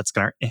 that's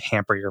going to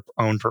hamper your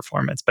own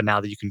performance. But now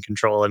that you can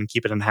control it and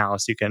keep it in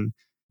house, you can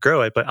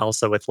grow it, but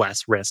also with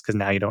less risk, because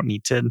now you don't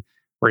need to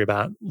worry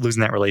about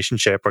losing that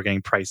relationship or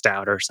getting priced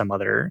out or some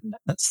other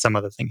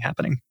thing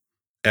happening.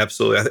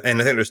 Absolutely.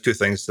 And I think there's 2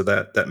 things to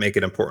that make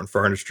it important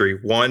for our industry.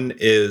 One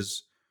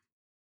is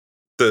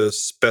the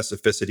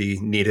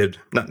specificity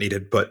not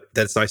needed, but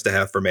that's nice to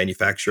have for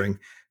manufacturing,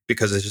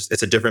 because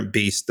it's a different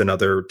beast than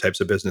other types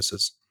of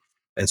businesses.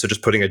 And so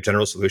just putting a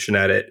general solution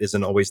at it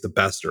isn't always the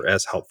best or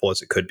as helpful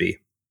as it could be.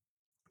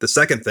 The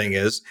second thing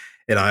is,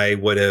 and I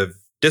would have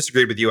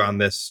disagreed with you on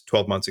this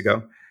 12 months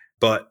ago,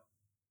 but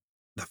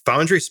the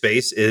foundry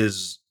space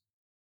is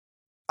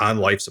on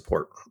life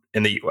support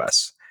in the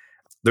US.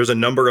 There's a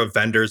number of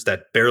vendors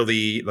that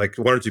barely, like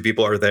 1 or 2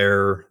 people are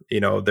there.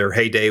 Their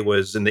heyday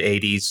was in the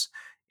 80s,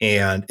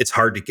 and it's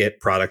hard to get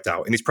product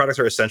out. And these products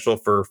are essential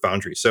for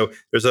foundry. So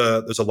there's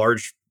a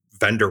large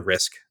vendor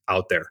risk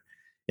out there.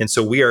 And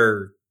so we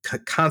are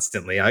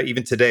constantly,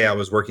 even today, I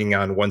was working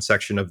on one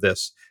section of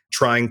this,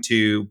 trying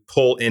to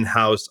pull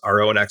in-house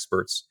our own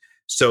experts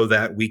so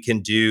that we can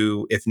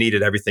do, if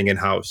needed, everything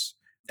in-house,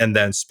 and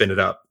then spin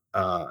up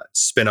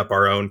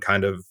our own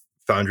kind of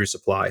foundry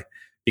supply.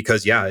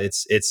 Because I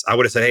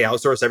would have said, hey,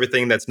 outsource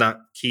everything that's not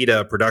key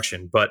to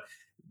production. But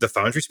the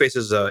foundry space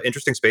is an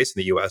interesting space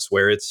in the US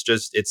where it's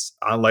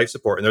on life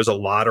support. And there's a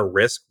lot of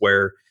risk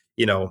where,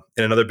 in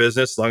another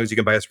business, as long as you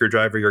can buy a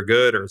screwdriver, you're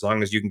good. Or as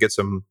long as you can get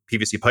some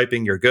PVC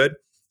piping, you're good.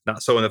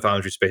 Not so in the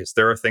foundry space.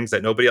 There are things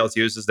that nobody else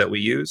uses that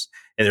we use.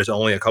 And there's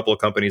only a couple of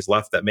companies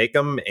left that make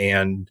them.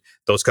 And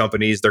those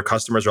companies, their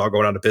customers are all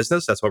going out of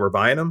business. That's why we're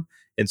buying them.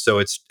 And so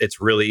it's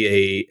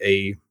really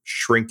a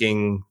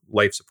shrinking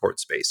life support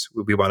space.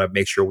 We want to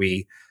make sure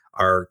we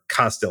are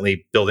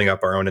constantly building up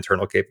our own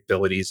internal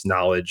capabilities,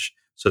 knowledge,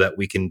 so that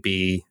we can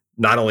be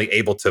not only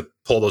able to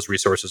pull those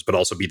resources, but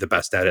also be the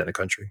best at it in the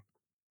country.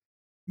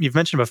 You've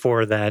mentioned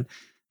before that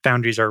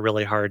foundries are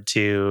really hard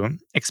to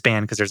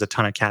expand because there's a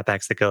ton of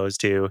CapEx that goes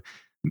to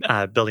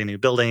building a new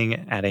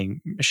building,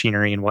 adding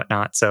machinery and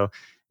whatnot. So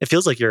it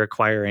feels like you're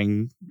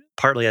acquiring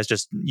partly as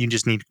you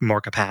just need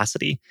more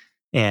capacity,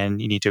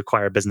 and you need to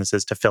acquire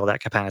businesses to fill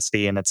that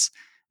capacity. And it's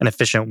an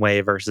efficient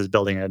way versus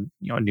building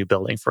a new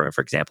building, for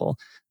example.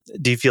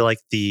 Do you feel like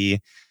the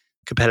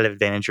competitive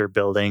advantage you're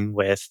building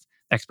with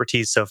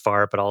expertise so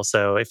far, but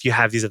also if you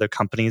have these other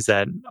companies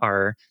that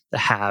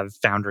have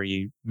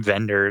foundry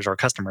vendors or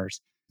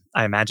customers,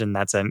 I imagine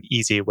that's an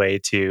easy way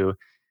to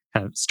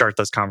kind of start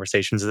those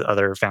conversations with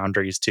other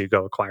foundries to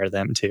go acquire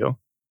them too?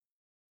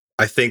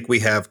 I think we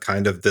have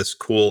kind of this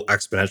cool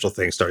exponential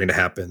thing starting to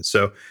happen.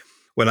 So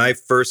when I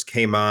first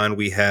came on,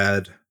 we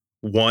had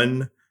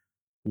 1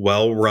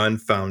 well-run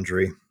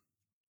foundry,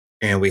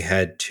 and we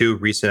had 2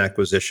 recent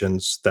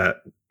acquisitions that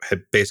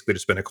had basically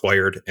just been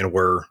acquired and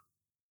were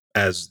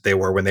as they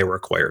were when they were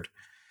acquired.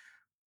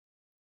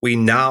 We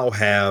now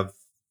have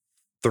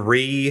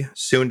 3,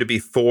 soon to be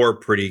 4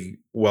 pretty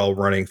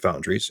well-running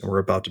foundries, and we're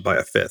about to buy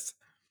a 5th.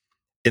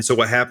 And so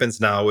what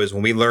happens now is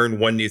when we learn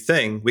one new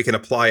thing, we can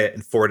apply it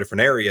in 4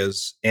 different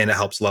areas, and it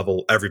helps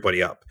level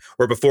everybody up.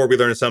 Where before we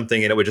learned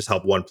something and it would just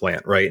help one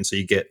plant, right? And so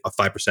you get a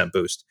 5%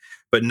 boost.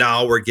 But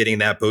now we're getting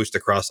that boost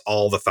across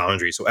all the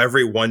foundries. So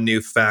every one new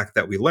fact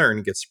that we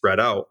learn gets spread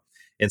out.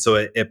 And so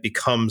it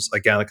becomes,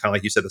 again, kind of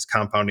like you said, this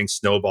compounding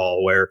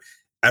snowball where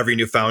every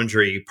new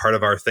foundry, part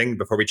of our thing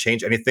before we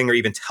change anything or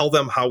even tell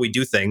them how we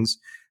do things,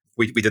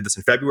 we did this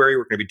in February.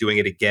 We're going to be doing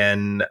it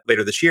again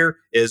later this year,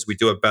 is we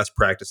do a best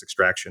practice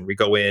extraction. We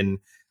go in,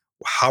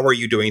 how are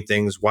you doing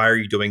things? Why are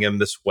you doing them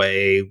this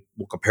way?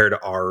 We'll compare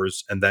to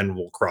ours, and then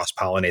we'll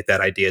cross-pollinate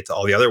that idea to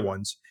all the other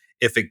ones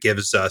if it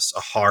gives us a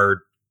hard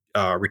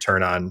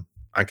return on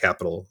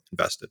capital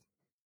invested.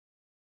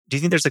 Do you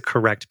think there's a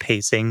correct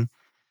pacing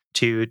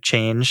to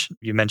change?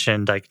 You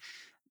mentioned like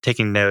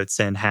taking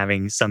notes and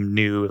having some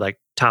new like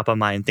top of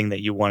mind thing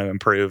that you want to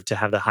improve to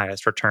have the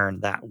highest return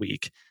that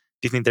week.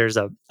 Do you think there's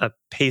a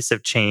pace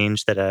of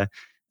change that a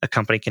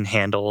company can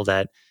handle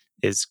that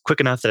is quick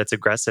enough that it's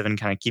aggressive and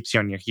kind of keeps you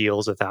on your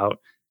heels without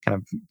kind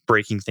of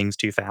breaking things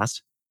too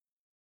fast?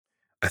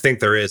 I think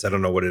there is. I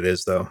don't know what it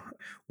is, though.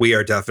 We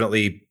are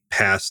definitely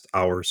past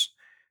ours.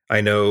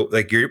 I know,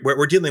 like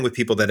we're dealing with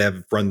people that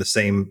have run the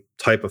same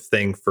type of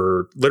thing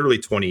for literally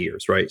 20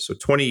 years, right? So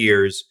 20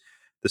 years,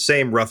 the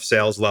same rough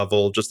sales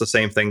level, just the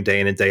same thing day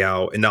in and day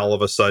out. And now all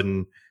of a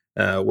sudden,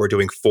 we're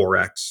doing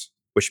 4X,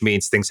 which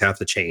means things have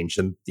to change.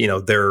 And,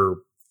 their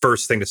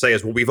first thing to say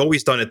is, well, we've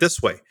always done it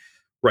this way.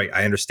 Right.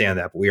 I understand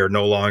that. But we are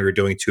no longer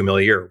doing 2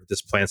 million a year.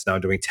 This plant's now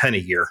doing 10 a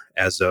year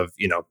as of,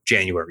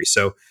 January.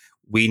 So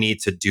we need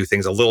to do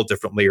things a little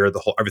differently, or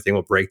everything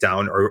will break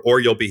down, or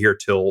you'll be here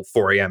till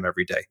 4 a.m.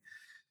 every day.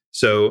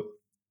 So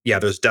yeah,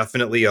 there's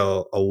definitely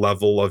a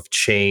level of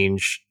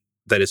change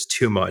that is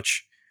too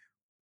much.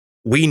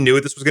 We knew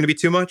this was going to be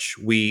too much.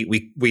 We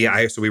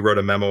wrote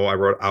a memo. I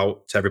wrote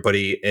out to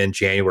everybody in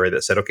January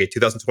that said, okay,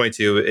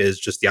 2022 is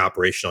just the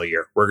operational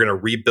year. We're going to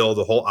rebuild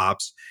the whole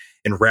ops.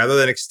 And rather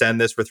than extend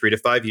this for 3 to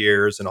 5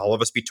 years and all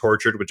of us be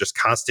tortured with just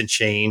constant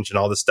change and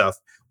all this stuff,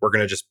 we're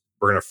going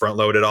to front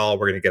load it all.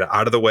 We're going to get it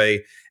out of the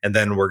way. And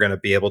then we're going to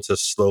be able to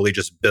slowly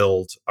just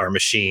build our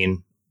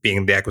machine,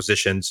 being the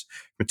acquisitions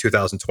from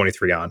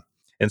 2023 on.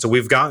 And so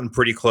we've gotten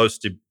pretty close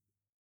to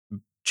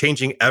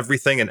changing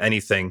everything and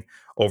anything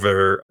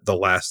over the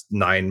last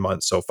 9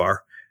 months so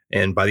far.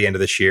 And by the end of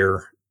this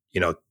year,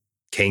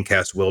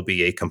 CaneCast will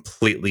be a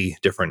completely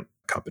different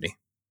company,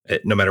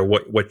 no matter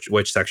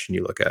which section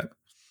you look at.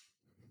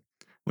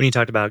 When you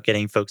talked about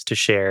getting folks to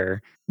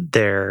share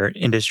their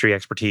industry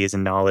expertise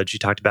and knowledge, you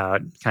talked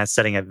about kind of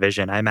setting a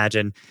vision. I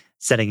imagine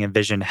setting a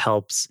vision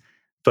helps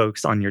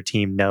folks on your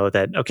team know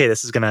that, okay,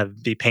 this is going to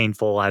be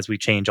painful as we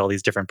change all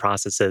these different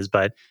processes,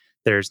 but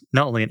there's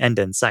not only an end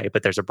in sight,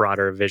 but there's a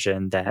broader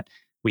vision that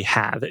we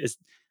have.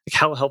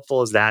 How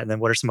helpful is that? And then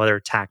what are some other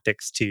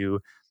tactics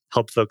to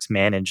help folks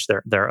manage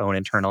their own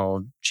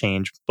internal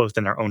change, both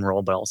in their own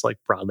role, but also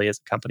broadly as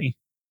a company?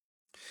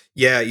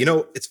 Yeah,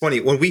 it's funny.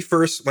 When I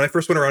first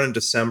went around in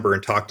December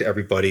and talked to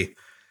everybody,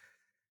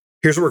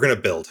 here's what we're going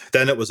to build.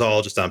 Then it was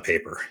all just on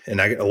paper. And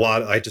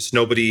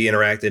nobody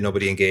interacted,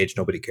 nobody engaged,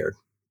 nobody cared.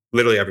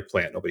 Literally every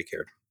plant, nobody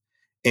cared.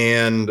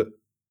 And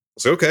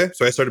so, okay.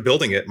 So I started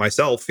building it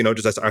myself, I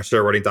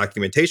started writing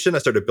documentation. I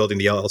started building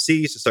the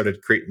LLCs. I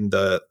started creating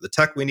the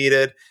tech we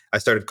needed. I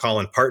started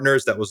calling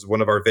partners. That was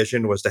one of our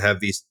vision, was to have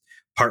these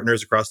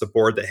partners across the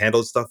board that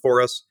handled stuff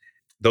for us.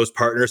 Those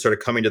partners started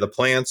coming to the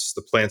plants.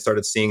 The plants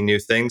started seeing new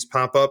things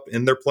pop up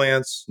in their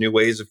plants, new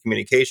ways of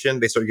communication.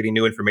 They started getting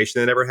new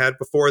information they never had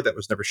before that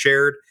was never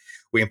shared.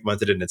 We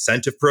implemented an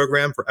incentive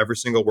program for every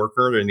single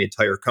worker in the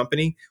entire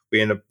company.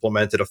 We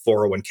implemented a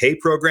 401k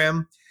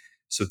program.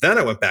 So then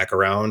I went back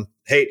around,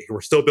 hey,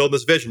 we're still building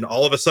this vision.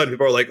 All of a sudden,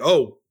 people are like,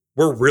 oh,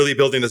 we're really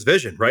building this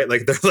vision, right?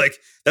 They're like,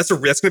 that's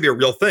going to be a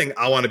real thing.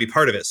 I want to be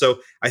part of it. So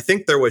I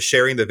think there was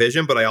sharing the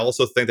vision, but I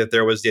also think that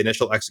there was the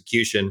initial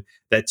execution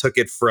that took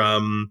it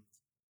from,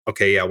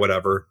 okay, yeah,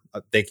 whatever.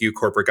 Thank you,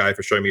 corporate guy,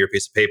 for showing me your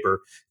piece of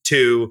paper,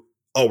 to,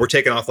 oh, we're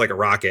taking off like a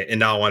rocket and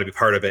now I want to be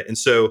part of it. And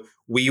so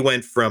we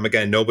went from,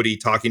 again, nobody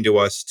talking to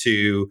us,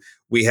 to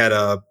we had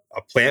a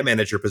plant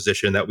manager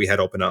position that we had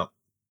open up,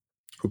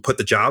 who put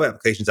the job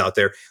applications out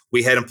there.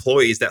 We had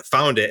employees that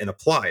found it and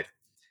applied.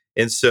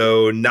 And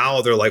so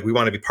now they're like, we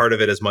want to be part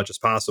of it as much as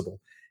possible.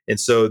 And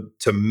so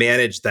to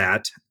manage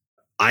that,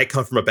 I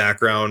come from a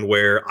background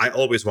where I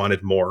always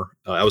wanted more.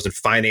 I was in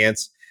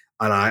finance,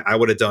 and I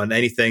would have done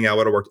anything. I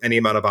would have worked any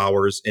amount of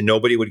hours, and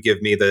nobody would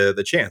give me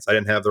the chance. I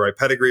didn't have the right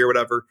pedigree or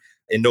whatever,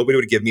 and nobody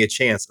would give me a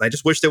chance. And I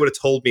just wish they would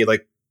have told me,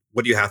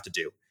 what do you have to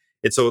do?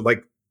 And so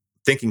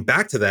thinking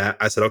back to that,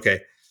 I said, okay.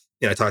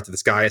 And I talked to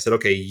this guy. I said,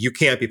 okay, you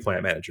can't be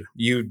plant manager.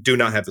 You do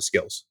not have the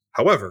skills.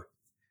 However,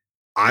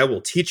 I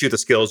will teach you the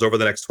skills over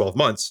the next 12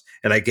 months.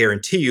 And I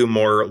guarantee you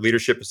more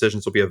leadership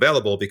positions will be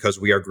available, because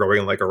we are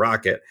growing like a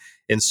rocket.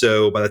 And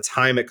so by the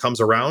time it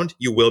comes around,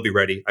 you will be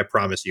ready. I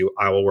promise you,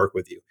 I will work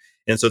with you.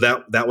 And so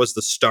that was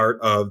the start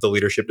of the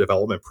leadership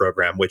development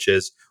program, which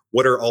is,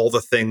 what are all the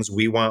things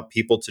we want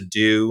people to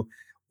do?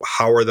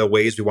 How are the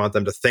ways we want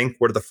them to think?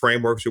 What are the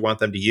frameworks we want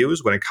them to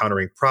use when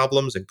encountering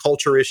problems and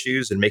culture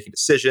issues and making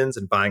decisions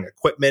and buying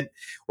equipment?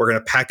 We're going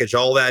to package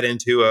all that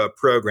into a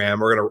program.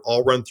 We're going to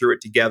all run through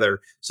it together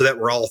so that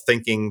we're all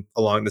thinking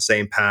along the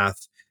same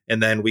path,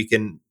 and then we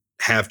can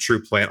have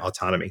true plant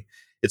autonomy.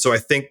 And so I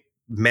think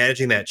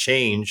managing that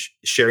change,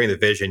 sharing the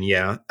vision,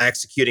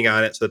 executing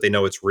on it so that they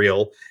know it's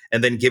real,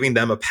 and then giving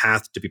them a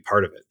path to be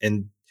part of it.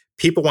 And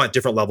people want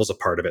different levels of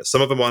part of it.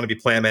 Some of them want to be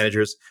plant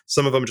managers.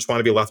 Some of them just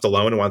want to be left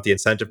alone and want the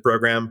incentive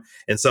program.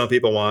 And some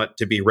people want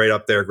to be right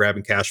up there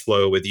grabbing cash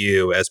flow with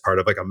you as part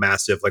of a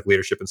massive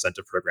leadership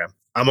incentive program.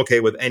 I'm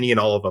okay with any and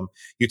all of them.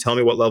 You tell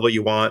me what level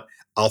you want.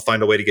 I'll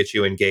find a way to get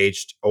you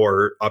engaged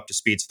or up to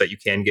speed so that you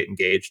can get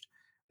engaged.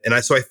 And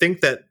so I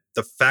think that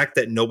the fact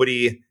that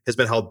nobody has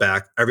been held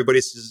back,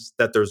 everybody says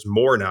that there's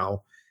more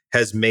now,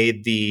 has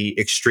made the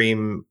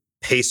extreme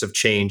pace of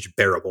change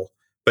bearable.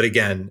 But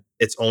again,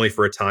 it's only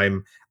for a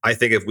time. I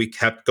think if we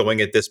kept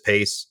going at this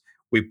pace,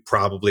 we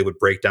probably would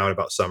break down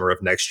about summer of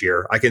next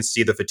year. I can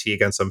see the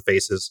fatigue on some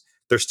faces.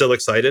 They're still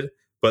excited,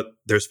 but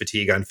there's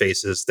fatigue on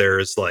faces.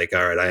 There's all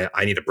right,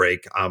 I need a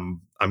break. I'm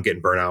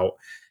getting burnt out.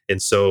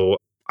 And so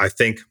I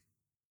think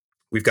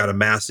we've got a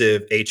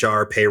massive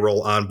HR,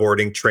 payroll,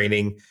 onboarding,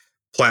 training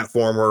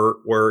platform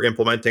we're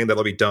implementing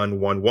that'll be done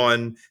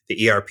 1/1.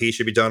 The ERP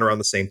should be done around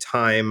the same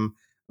time.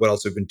 what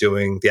else we've been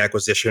doing. The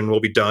acquisition will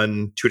be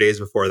done 2 days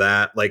before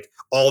that. Like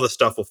all the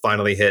stuff will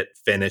finally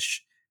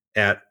finish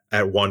at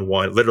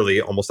 1/1,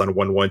 literally almost on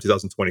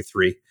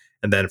 1/1/2023.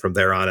 And then from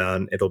there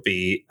on, it'll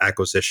be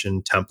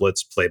acquisition,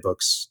 templates,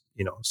 playbooks,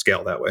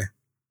 scale that way.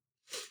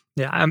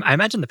 Yeah, I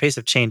imagine the pace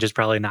of change is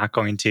probably not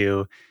going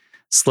to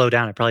slow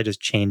down. It probably just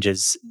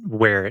changes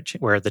where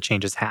the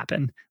changes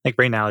happen. Like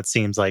right now, it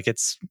seems like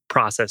it's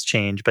process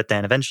change, but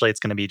then eventually it's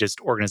going to be just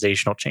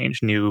organizational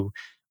change. New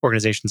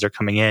organizations are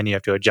coming in, you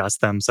have to adjust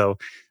them. So,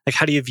 like,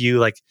 how do you view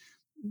like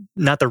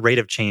not the rate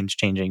of change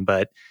changing,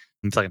 but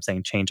I feel like I'm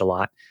saying change a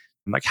lot.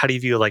 Like, how do you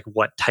view like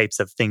what types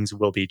of things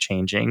will be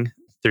changing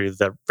through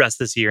the rest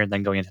of this year and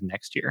then going into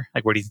next year?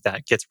 Like, where do you think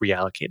that gets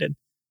reallocated?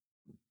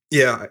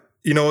 Yeah,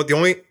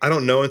 I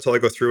don't know until I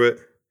go through it.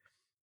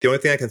 The only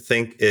thing I can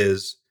think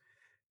is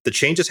the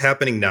changes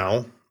happening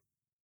now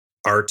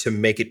are to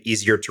make it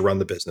easier to run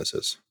the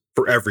businesses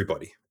for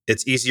everybody.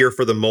 It's easier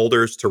for the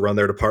molders to run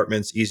their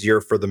departments,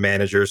 easier for the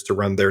managers to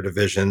run their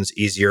divisions,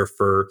 easier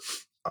for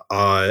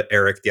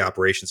Eric, the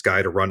operations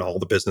guy, to run all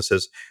the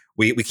businesses.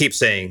 We keep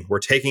saying we're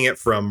taking it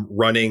from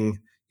running,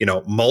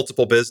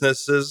 multiple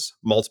businesses,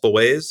 multiple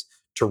ways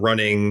to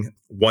running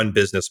one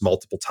business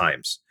multiple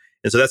times.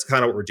 And so that's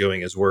kind of what we're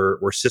doing is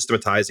we're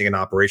systematizing and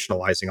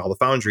operationalizing all the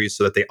foundries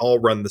so that they all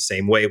run the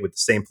same way with the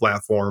same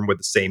platform, with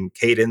the same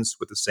cadence,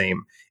 with the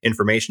same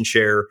information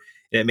share.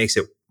 And it makes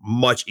it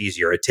much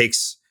easier.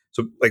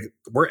 So like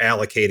we're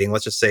allocating,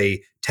 let's just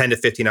say 10 to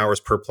 15 hours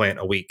per plant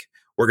a week.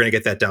 We're going to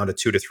get that down to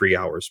 2 to 3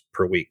 hours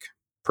per week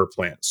per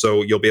plant.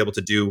 So you'll be able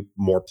to do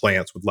more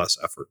plants with less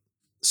effort.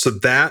 So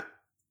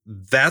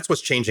that's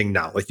what's changing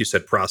now. Like you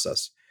said,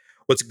 process.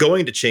 What's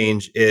going to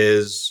change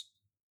is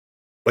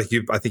I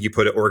think you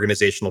put it,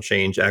 organizational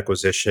change,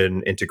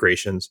 acquisition,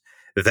 integrations.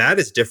 That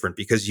is different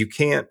because you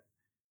can't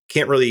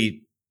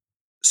really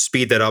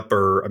speed that up,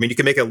 you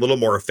can make it a little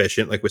more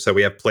efficient. Like we said,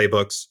 we have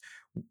playbooks.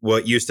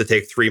 What used to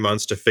take 3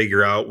 months to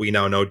figure out, we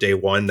now know day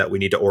one that we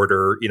need to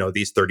order,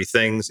 these 30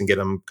 things and get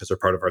them because they're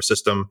part of our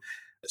system.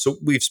 So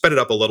we've sped it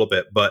up a little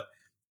bit, but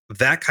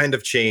that kind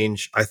of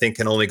change, I think,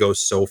 can only go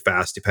so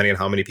fast depending on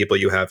how many people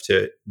you have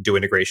to do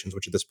integrations,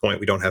 which at this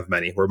point we don't have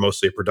many. We're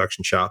mostly a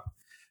production shop.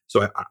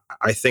 So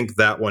I think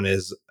that one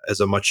is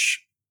a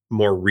much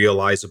more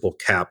realizable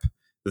cap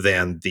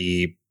than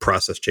the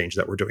process change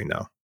that we're doing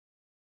now.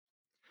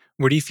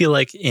 Where do you feel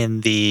like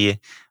in the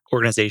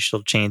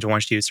organizational change,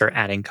 once you start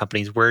adding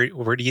companies, where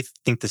do you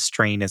think the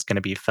strain is going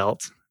to be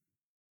felt?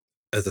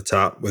 At the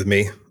top with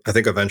me, I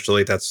think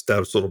eventually that's a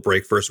little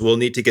break first. We'll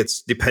need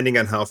to depending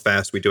on how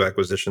fast we do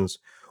acquisitions,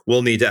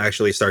 we'll need to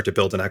actually start to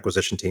build an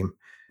acquisition team.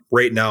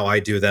 Right now, I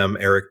do them.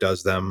 Eric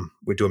does them.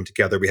 We do them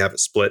together. We have it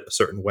split a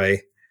certain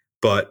way.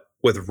 But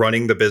with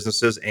running the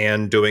businesses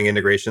and doing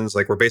integrations,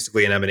 like we're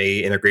basically an M&A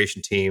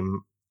integration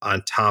team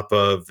on top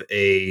of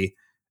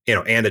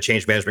and a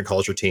change management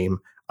culture team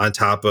on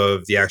top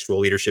of the actual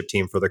leadership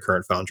team for the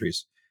current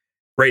foundries.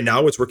 Right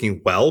now, it's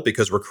working well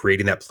because we're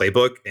creating that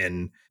playbook,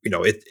 and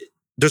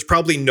there's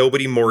probably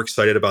nobody more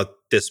excited about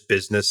this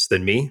business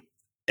than me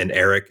and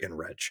Eric and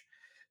Reg.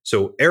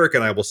 So Eric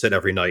and I will sit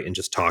every night and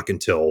just talk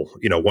until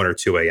 1 or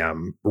 2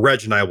 a.m.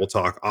 Reg and I will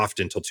talk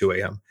often till 2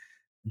 a.m.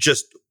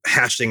 just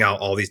hashing out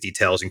all these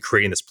details and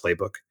creating this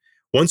playbook.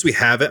 Once we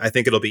have it, I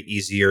think it'll be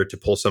easier to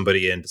pull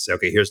somebody in to say,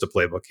 okay, here's the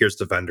playbook, here's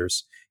the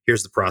vendors,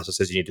 here's the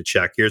processes you need to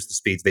check, here's the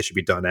speeds they should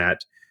be done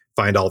at,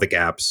 find all the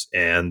gaps,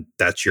 and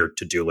that's your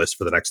to-do list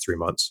for the next 3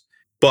 months.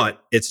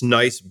 But it's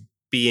nice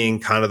being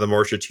kind of the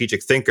more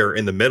strategic thinker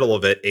in the middle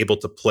of it, able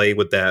to play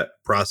with that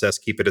process,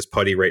 keep it as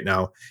putty right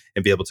now,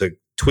 and be able to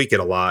tweak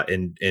it a lot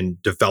and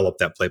develop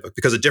that playbook,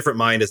 because a different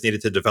mind is needed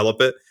to develop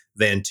it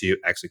than to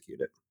execute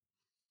it.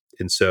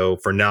 And so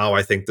for now,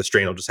 I think the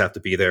strain will just have to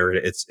be there.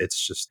 It's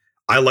just,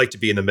 I like to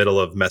be in the middle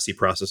of messy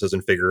processes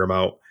and figure them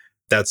out.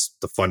 That's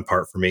the fun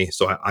part for me.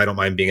 So I don't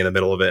mind being in the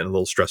middle of it and a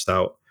little stressed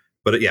out.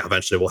 But yeah,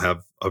 eventually we'll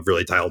have a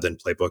really dialed in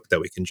playbook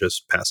that we can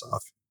just pass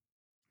off.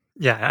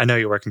 Yeah, I know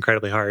you work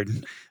incredibly hard.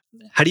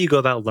 How do you go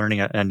about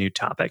learning a new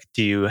topic?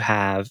 Do you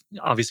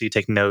obviously you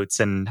take notes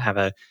and have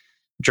a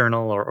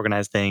journal or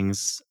organize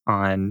things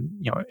on,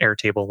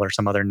 Airtable or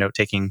some other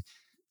note-taking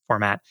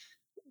format?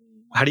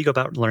 How do you go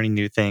about learning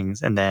new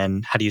things? And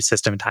then how do you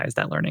systematize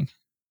that learning?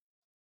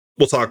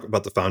 We'll talk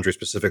about the foundry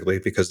specifically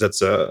because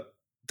that's a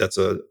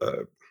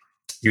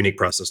unique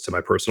process to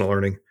my personal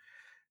learning.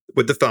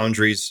 With the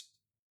foundries,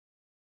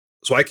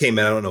 so I came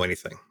in, I don't know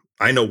anything.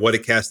 I know what a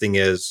casting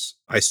is.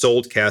 I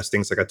sold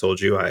castings, like I told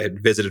you. I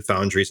had visited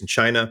foundries in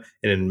China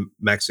and in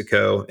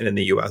Mexico and in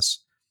the US,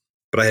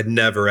 but I had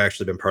never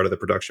actually been part of the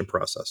production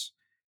process.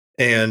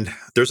 And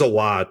there's a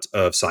lot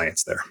of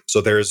science there. So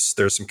there's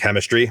some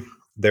chemistry,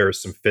 there's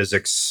some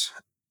physics,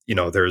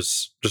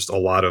 there's just a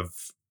lot of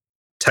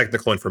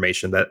technical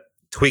information that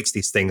tweaks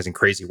these things in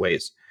crazy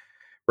ways,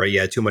 right? You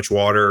add too much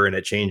water and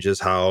it changes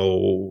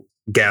how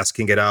gas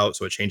can get out.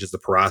 So it changes the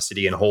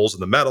porosity and holes in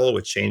the metal,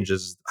 which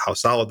changes how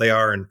solid they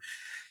are. And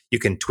you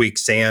can tweak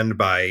sand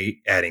by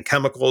adding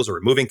chemicals or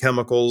removing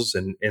chemicals.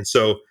 And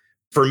so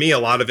for me, a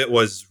lot of it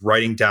was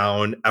writing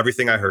down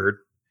everything I heard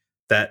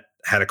that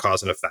had a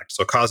cause and effect.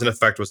 So cause and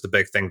effect was the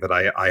big thing that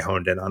I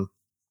honed in on.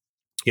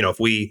 If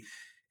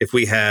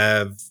we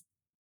have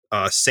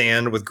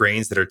sand with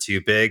grains that are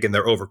too big and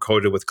they're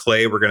overcoated with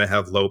clay, we're going to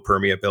have low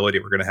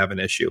permeability. We're going to have an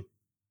issue.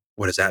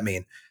 What does that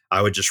mean?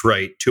 I would just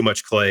write too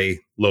much clay,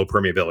 low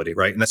permeability,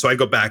 right? And so I'd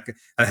go back and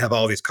I have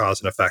all these cause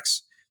and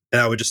effects,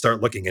 and I would just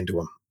start looking into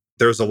them.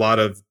 There's a lot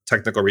of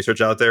technical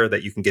research out there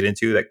that you can get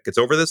into that gets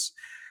over this.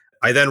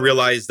 I then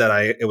realized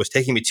that it was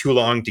taking me too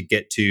long to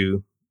get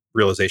to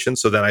realization.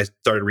 So then I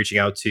started reaching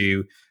out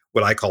to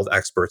what I called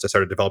experts. I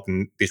started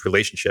developing these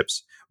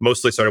relationships.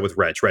 Mostly started with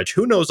Reg. Reg,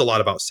 who knows a lot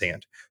about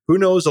sand? Who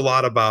knows a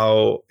lot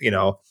about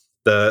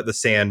the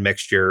sand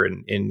mixture?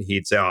 And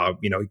he'd say, oh,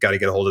 you got to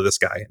get a hold of this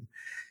guy.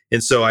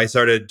 And so I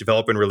started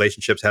developing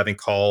relationships, having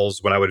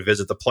calls. When I would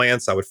visit the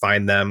plants, I would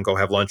find them, go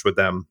have lunch with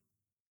them.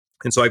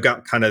 And so I've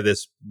got kind of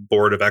this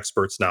board of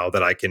experts now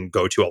that I can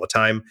go to all the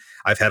time.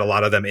 I've had a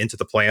lot of them into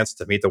the plants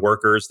to meet the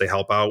workers. They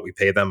help out. We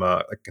pay them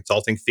a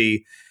consulting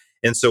fee.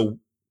 And so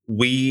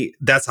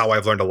that's how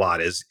I've learned a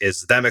lot is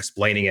them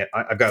explaining it.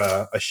 I've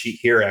got a sheet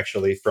here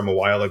actually from a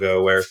while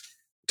ago where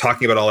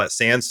talking about all that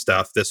sand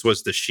stuff, this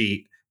was the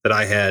sheet that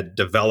I had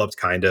developed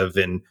kind of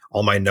and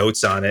all my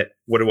notes on it.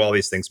 What do all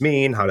these things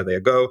mean? How do they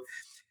go?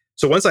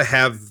 So once I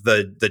have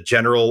the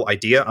general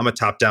idea, I'm a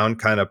top-down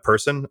kind of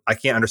person. I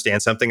can't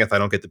understand something if I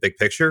don't get the big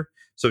picture.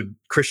 So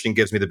Christian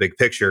gives me the big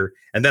picture,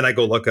 and then I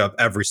go look up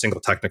every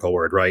single technical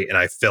word, right? And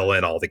I fill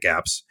in all the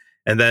gaps.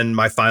 And then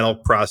my final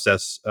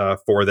process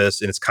for this,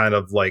 and it's kind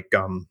of like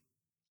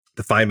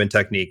the Feynman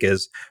technique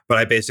is, but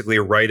I basically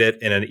write it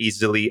in an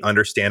easily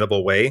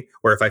understandable way,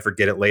 where if I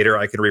forget it later,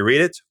 I can reread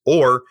it,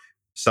 or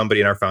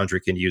somebody in our foundry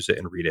can use it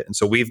and read it. And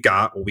so we've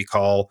got what we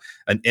call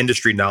an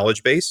industry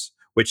knowledge base,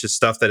 which is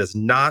stuff that is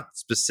not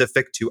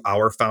specific to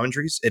our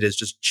foundries. It is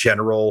just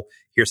general.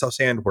 Here's how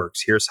sand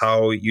works. Here's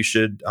how you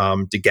should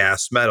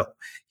degas metal.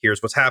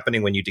 Here's what's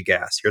happening when you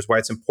degas. Here's why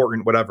it's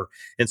important, whatever.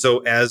 And so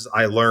as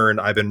I learn,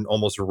 I've been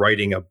almost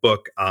writing a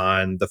book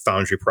on the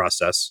foundry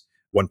process,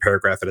 one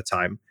paragraph at a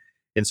time.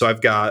 And so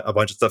I've got a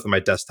bunch of stuff on my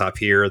desktop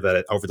here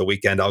that over the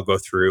weekend I'll go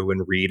through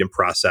and read and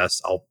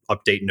process. I'll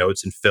update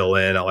notes and fill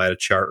in. I'll add a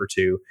chart or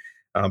two.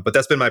 But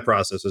that's been my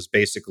process, is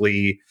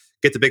basically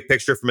get the big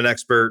picture from an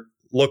expert,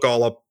 look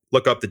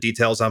up the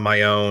details on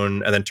my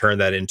own, and then turn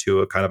that into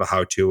a kind of a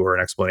how-to or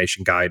an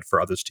explanation guide for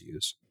others to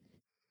use.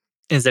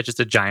 Is that just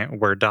a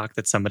giant Word doc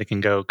that somebody can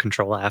go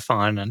Control F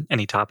on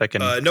any topic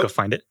and nope. go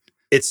find it?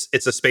 It's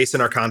a space in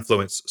our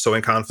Confluence. So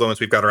in Confluence,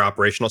 we've got our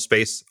operational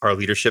space, our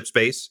leadership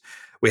space.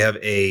 We have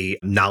a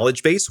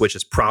knowledge base, which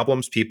is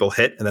problems people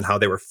hit and then how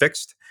they were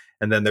fixed.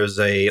 And then there's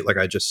a, like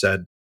I just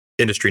said,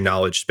 industry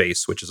knowledge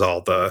space, which is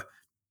how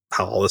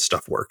all this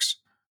stuff works.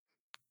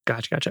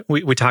 Gotcha.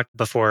 We talked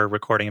before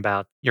recording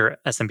about your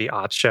SMB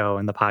Ops show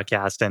and the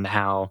podcast, and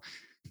how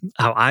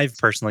I've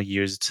personally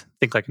used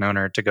Think Like an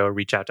Owner to go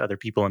reach out to other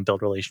people and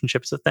build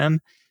relationships with them.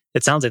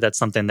 It sounds like that's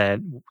something that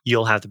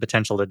you'll have the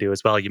potential to do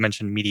as well. You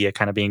mentioned media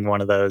kind of being one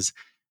of those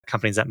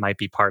companies that might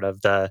be part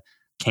of the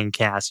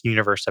KingCast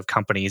universe of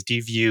companies. Do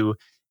you view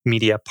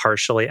media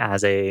partially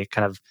as a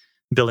kind of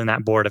building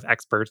that board of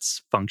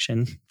experts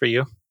function for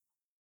you?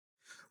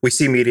 We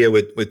see media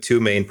with two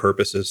main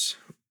purposes.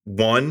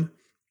 One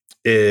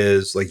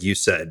is, like you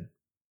said,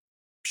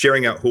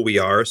 sharing out who we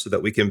are so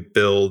that we can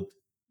build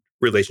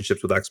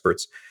relationships with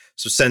experts.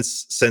 So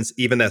since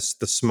even that's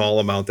the small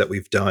amount that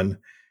we've done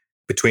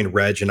between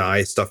Reg and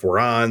I, stuff we're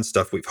on,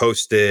 stuff we've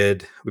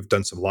hosted, we've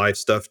done some live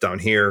stuff down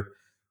here.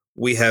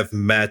 We have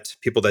met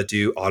people that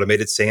do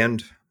automated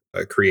sand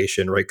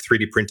creation, right?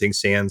 3D printing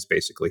sands,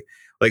 basically.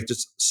 Like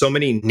just so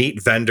many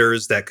neat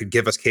vendors that could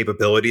give us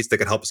capabilities that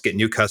could help us get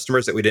new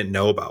customers that we didn't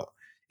know about.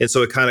 And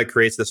so it kind of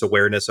creates this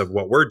awareness of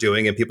what we're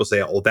doing. And people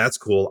say, oh, that's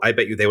cool. I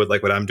bet you they would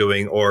like what I'm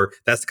doing. Or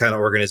that's the kind of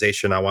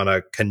organization I want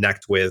to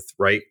connect with,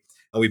 right?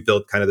 And we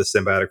build kind of the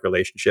symbiotic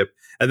relationship.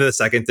 And then the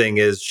second thing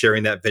is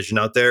sharing that vision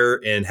out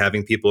there and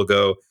having people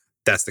go,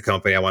 that's the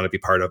company I want to be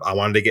part of. I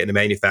wanted to get into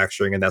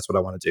manufacturing, and that's what I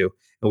want to do.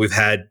 And we've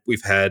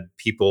had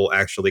people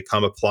actually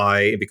come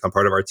apply and become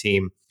part of our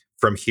team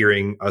from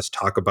hearing us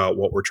talk about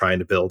what we're trying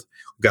to build.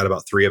 We've got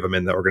about 3 of them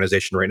in the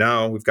organization right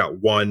now. We've got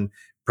one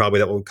probably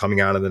that will be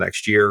coming on in the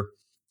next year.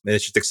 And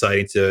it's just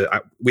exciting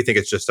we think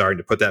it's just starting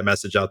to put that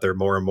message out there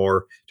more and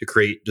more to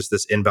create just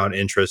this inbound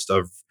interest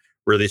of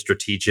really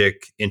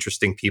strategic,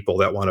 interesting people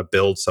that want to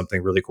build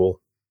something really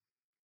cool.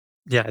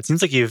 Yeah, it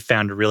seems like you've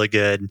found a really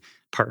good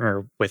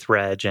partner with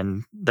Reg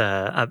and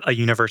a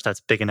universe that's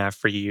big enough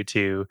for you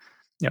to,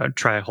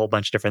 try a whole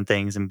bunch of different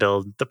things and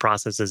build the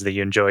processes that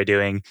you enjoy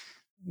doing.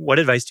 What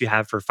advice do you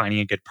have for finding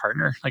a good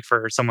partner? Like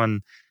for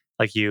someone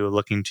like you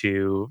looking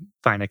to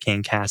find a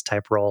KingCast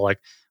type role, like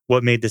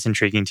what made this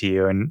intriguing to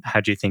you, and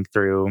how do you think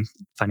through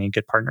finding a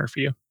good partner for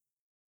you?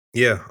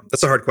 Yeah,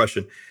 that's a hard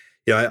question.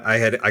 Yeah,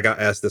 I got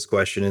asked this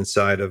question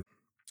inside of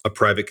a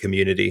private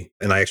community,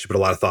 and I actually put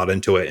a lot of thought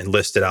into it and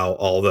listed out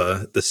all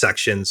the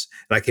sections.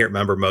 And I can't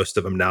remember most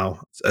of them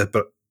now,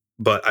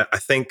 but I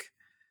think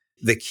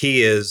the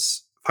key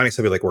is finding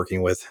somebody like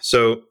working with.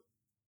 So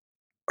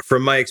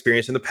from my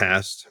experience in the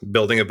past,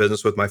 building a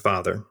business with my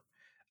father,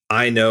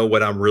 I know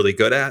what I'm really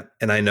good at,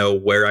 and I know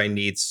where I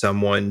need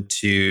someone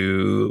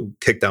to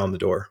kick down the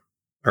door.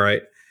 All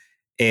right.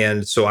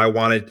 And so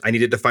I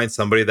needed to find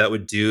somebody that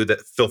would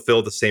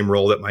fulfill the same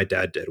role that my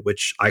dad did,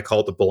 which I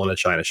call the bull in a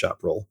china shop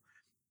role.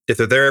 If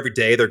they're there every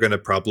day, they're going to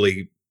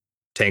probably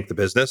tank the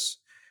business.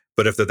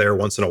 But if they're there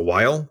once in a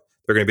while,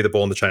 they're going to be the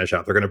bull in the china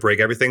shop. They're going to break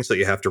everything so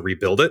you have to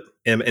rebuild it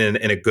in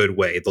a good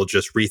way. They'll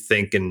just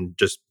rethink and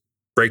just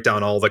break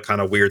down all the kind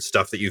of weird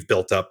stuff that you've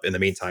built up in the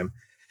meantime.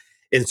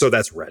 And so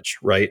that's Reg,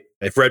 right?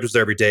 If Reg was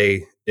there every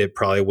day, it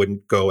probably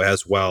wouldn't go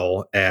as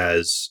well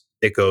as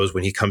it goes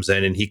when he comes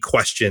in and he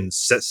questions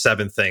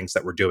seven things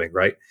that we're doing,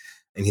 right?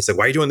 And he's like,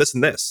 why are you doing this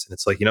and this? And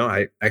it's like,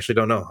 I actually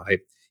don't know.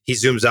 He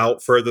zooms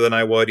out further than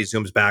I would. He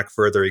zooms back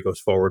further. He goes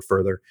forward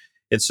further.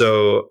 And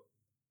so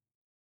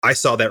I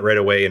saw that right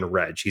away in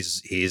Reg.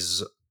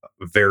 He's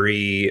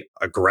very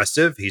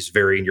aggressive. He's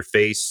very in your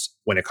face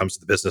when it comes to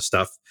the business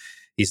stuff.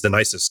 He's the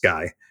nicest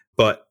guy.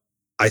 But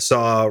I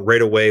saw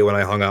right away when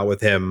I hung out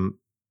with him,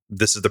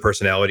 this is the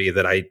personality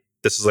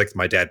this is like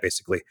my dad,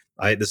 basically.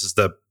 This is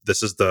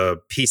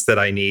the piece that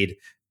I need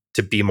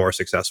to be more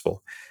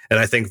successful. And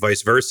I think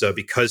vice versa,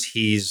 because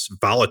he's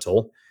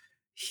volatile,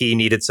 he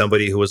needed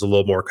somebody who was a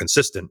little more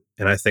consistent.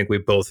 And I think we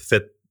both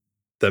fit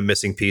the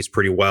missing piece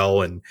pretty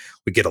well, and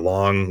we get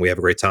along, we have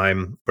a great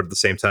time, but at the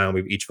same time,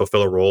 we each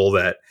fulfill a role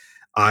that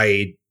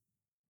I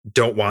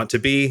don't want to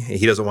be.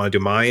 He doesn't want to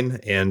do mine.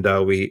 And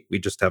we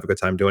just have a good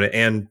time doing it.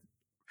 And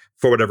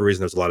for whatever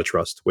reason, there's a lot of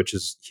trust, which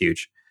is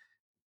huge.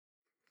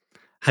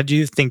 How do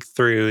you think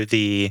through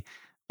the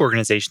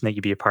organization that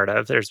you'd be a part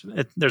of?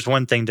 There's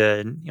one thing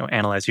to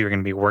analyze who you're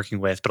going to be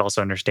working with, but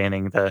also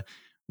understanding the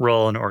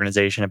role and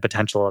organization and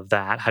potential of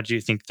that. How do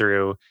you think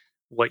through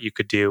what you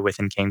could do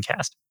within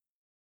Canecast?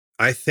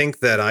 I think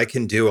that I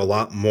can do a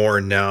lot more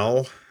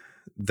now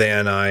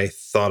than I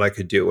thought I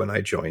could do when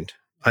I joined.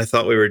 I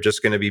thought we were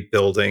just going to be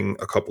building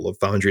a couple of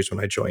foundries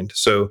when I joined.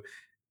 So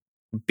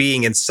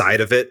being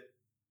inside of it,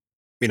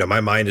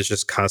 my mind is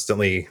just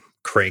constantly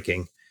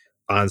cranking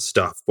on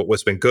stuff. But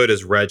what's been good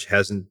is Reg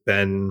hasn't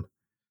been,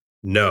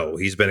 no,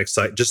 he's been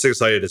just as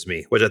excited as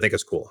me, which I think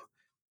is cool.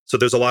 So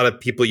there's a lot of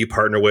people you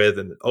partner with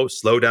and,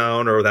 slow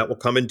down, or that will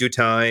come in due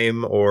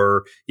time,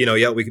 or,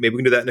 maybe we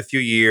can do that in a few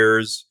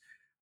years.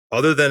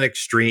 Other than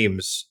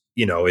extremes,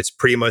 it's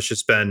pretty much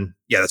just been,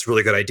 yeah, that's a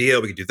really good idea.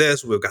 We can do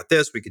this. We've got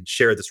this. We can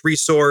share this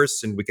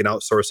resource and we can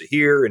outsource it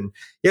here. And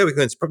yeah, we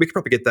can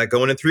probably get that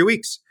going in 3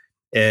 weeks.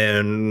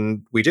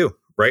 And we do,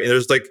 right? And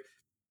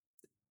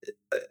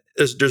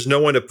there's no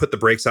one to put the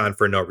brakes on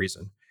for no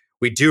reason.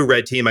 We do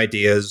red team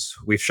ideas.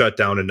 We've shut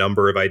down a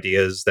number of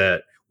ideas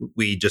that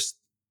we just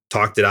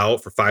talked it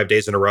out for 5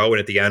 days in a row. And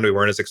at the end, we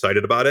weren't as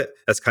excited about it.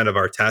 That's kind of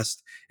our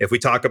test. If we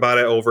talk about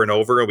it over and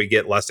over and we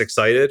get less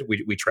excited,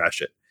 we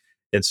trash it.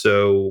 And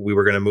so we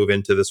were going to move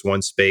into this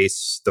one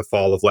space the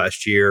fall of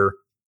last year.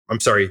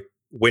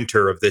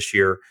 Winter of this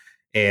year.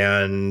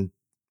 And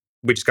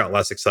we just got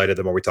less excited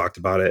the more we talked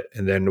about it.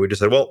 And then we just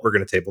said, well, we're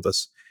going to table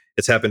this.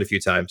 It's happened a few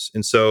times.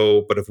 And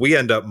so, but if we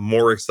end up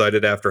more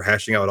excited after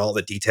hashing out all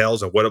the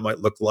details of what it might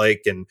look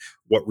like and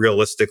what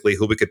realistically,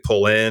 who we could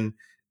pull in,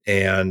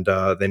 and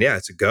then, yeah,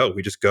 it's a go.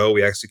 We just go,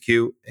 we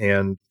execute.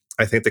 And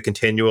I think the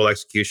continual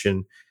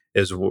execution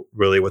is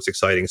really what's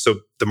exciting.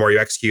 So the more you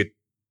execute,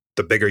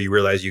 the bigger you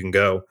realize you can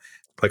go.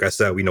 Like I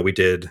said, we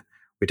did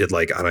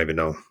like, I don't even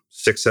know,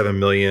 6-7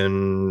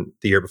 million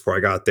the year before I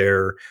got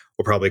there.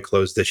 We'll probably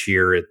close this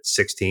year at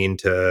 16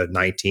 to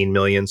 19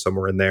 million,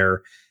 somewhere in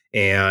there.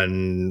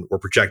 And we're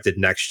projected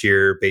next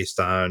year, based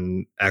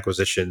on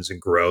acquisitions and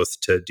growth,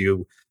 to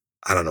do,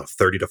 I don't know,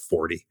 30 to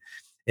 40.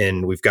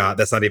 And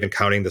that's not even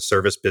counting the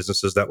service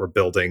businesses that we're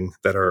building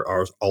that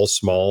are all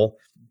small.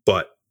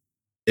 But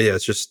yeah,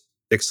 it's just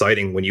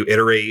exciting when you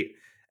iterate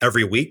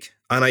every week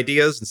on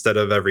ideas instead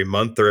of every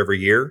month or every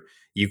year.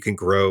 You can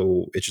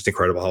grow. It's just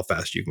incredible how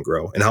fast you can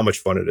grow and how much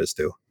fun it is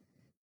too.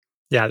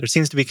 Yeah, there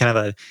seems to be kind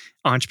of a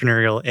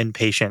entrepreneurial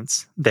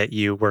impatience that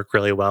you work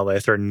really well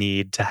with or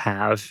need to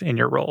have in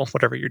your role,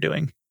 whatever you're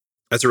doing.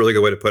 That's a really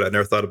good way to put it. I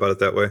never thought about it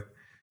that way.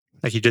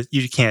 Like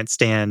you can't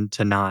stand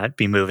to not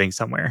be moving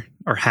somewhere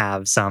or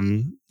have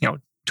some,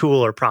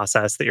 tool or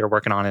process that you're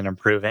working on and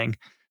improving.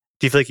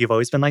 Do you feel like you've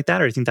always been like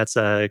that, or do you think that's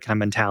a kind of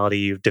mentality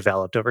you've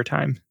developed over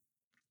time?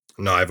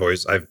 No, I've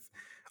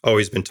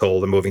always been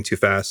told I'm moving too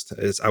fast.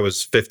 I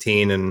was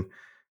 15 and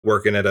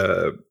working at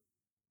a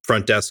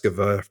front desk of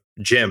a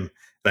gym.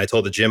 And I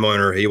told the gym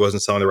owner he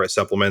wasn't selling the right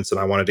supplements, and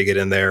I wanted to get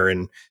in there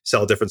and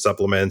sell different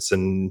supplements.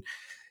 And,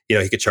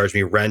 he could charge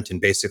me rent.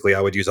 And basically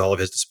I would use all of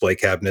his display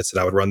cabinets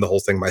and I would run the whole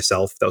thing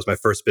myself. That was my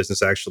first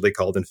business, actually,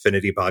 called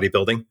Infinity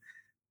Bodybuilding.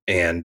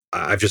 And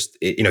I've just,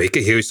 he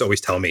used to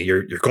always tell me,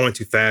 you're going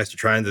too fast. You're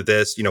trying to do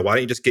this, why don't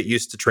you just get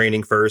used to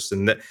training first?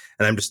 And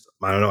I'm just,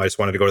 I don't know. I just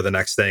wanted to go to the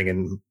next thing.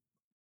 And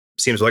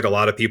seems like a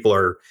lot of people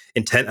are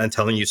intent on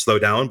telling you slow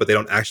down, but they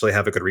don't actually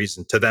have a good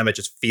reason. To them, it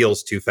just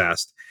feels too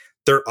fast.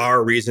 There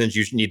are reasons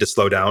you need to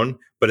slow down,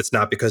 but it's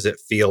not because it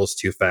feels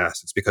too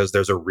fast. It's because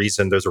there's a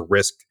reason, there's a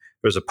risk,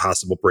 there's a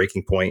possible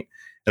breaking point.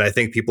 And I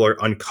think people are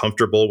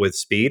uncomfortable with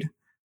speed.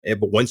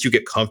 But once you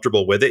get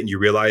comfortable with it and you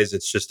realize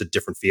it's just a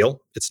different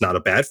feel, it's not a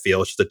bad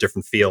feel, it's just a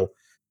different feel,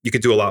 you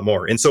can do a lot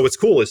more. And so what's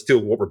cool is too,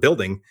 what we're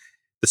building,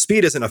 the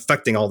speed isn't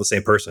affecting all the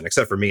same person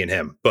except for me and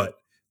him. But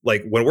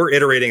like when we're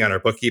iterating on our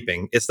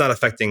bookkeeping, it's not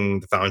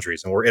affecting the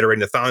foundries. And we're iterating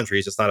the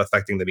foundries, it's not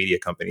affecting the media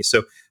company.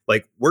 So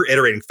like we're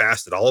iterating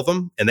fast at all of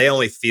them and they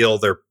only feel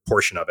their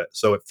portion of it.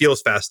 So it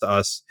feels fast to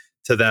us.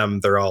 To them,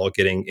 they're all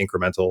getting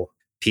incremental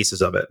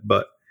pieces of it.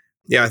 But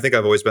yeah, I think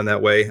I've always been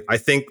that way. I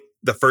think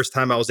the first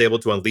time I was able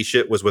to unleash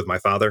it was with my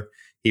father.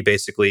 He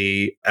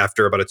basically,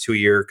 after about a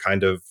 2-year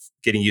kind of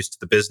getting used to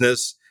the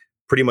business,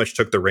 pretty much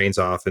took the reins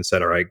off and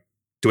said, all right,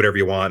 do whatever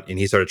you want. And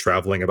he started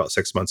traveling about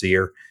 6 months a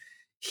year.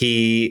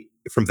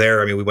 From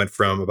there, I mean, we went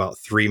from about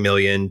 3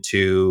 million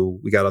to,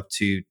 we got up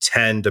to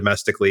 10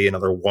 domestically,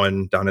 another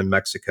 1 down in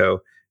Mexico,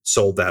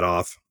 sold that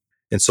off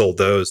and sold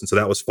those. And so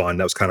that was fun.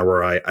 That was kind of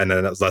where and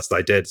then that was less that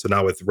I did. So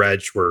now with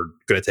Reg, we're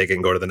going to take it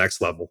and go to the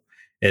next level.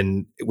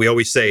 And we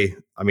always say,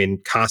 I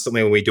mean,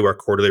 constantly when we do our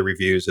quarterly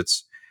reviews,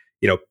 it's,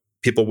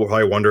 people will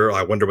probably wonder,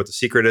 I wonder what the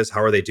secret is.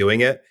 How are they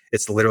doing it?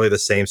 It's literally the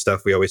same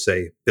stuff we always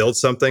say: build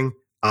something,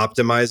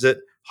 optimize it,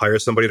 hire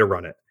somebody to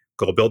run it.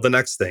 Go build the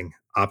next thing,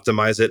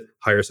 optimize it,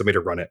 hire somebody to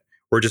run it.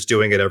 We're just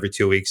doing it every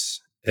 2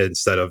 weeks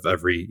instead of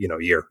every,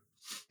 year.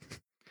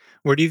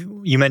 Where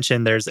do you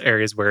mentioned there's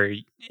areas where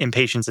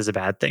impatience is a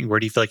bad thing. Where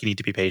do you feel like you need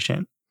to be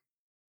patient?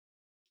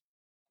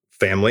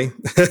 Family,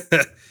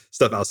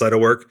 stuff outside of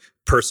work,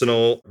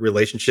 personal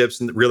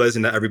relationships, and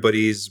realizing that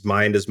everybody's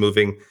mind is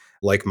moving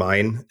like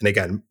mine. And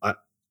again,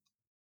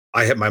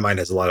 my mind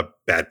has a lot of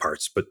bad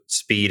parts, but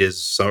speed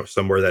is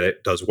somewhere that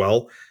it does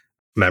well.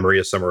 Memory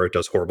is somewhere it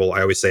does horrible.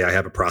 I always say I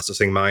have a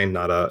processing mind,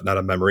 not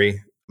a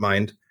memory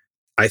mind.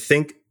 I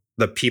think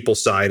the people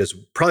side is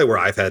probably where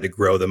I've had to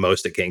grow the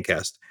most at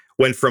KaneCast.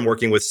 Went from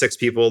working with 6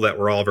 people that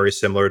were all very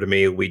similar to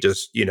me. We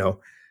just,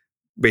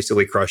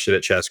 basically crushed it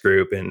at Chess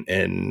Group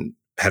and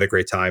had a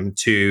great time,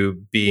 to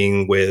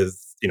being with,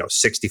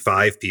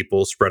 65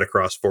 people spread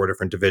across 4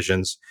 different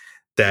divisions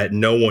that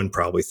no one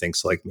probably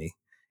thinks like me.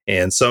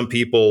 And some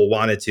people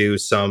wanted to,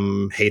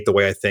 some hate the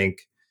way I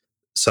think.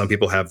 Some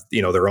people have,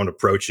 their own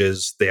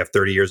approaches. They have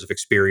 30 years of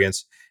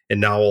experience. And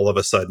now all of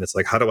a sudden it's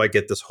like, how do I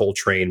get this whole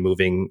train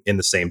moving in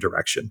the same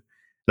direction?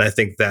 And I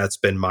think that's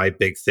been my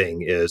big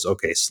thing is,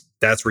 okay,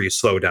 that's where you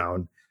slow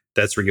down.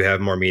 That's where you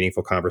have more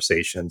meaningful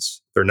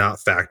conversations. They're not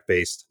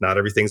fact-based. Not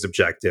everything's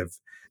objective.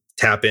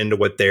 Tap into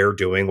what they're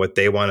doing, what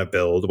they want to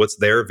build, what's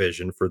their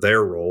vision for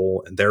their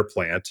role and their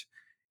plant.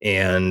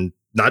 And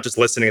not just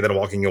listening and then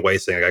walking away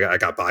saying, I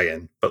got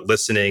buy-in, but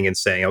listening and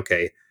saying,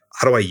 okay,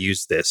 how do I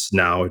use this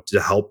now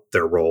to help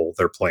their role,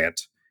 their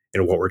plant,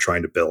 and what we're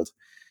trying to build?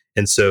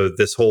 And so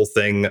this whole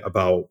thing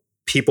about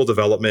people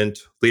development,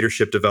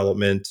 leadership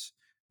development,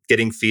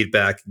 getting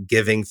feedback,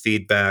 giving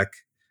feedback,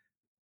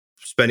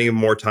 spending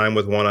more time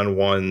with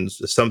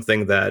one-on-ones is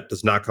something that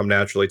does not come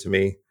naturally to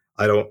me.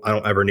 I don't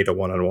ever need a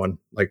one-on-one.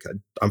 Like,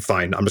 I'm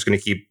fine. I'm just going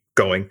to keep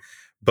going.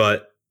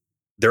 But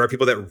there are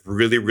people that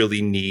really,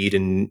 really need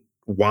and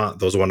want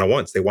those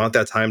one-on-ones. They want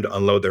that time to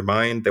unload their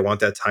mind. They want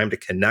that time to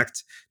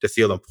connect, to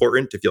feel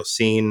important, to feel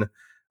seen,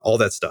 all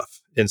that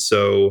stuff. And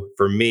so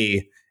for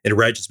me, and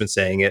Reg has been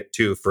saying it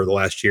too for the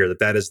last year,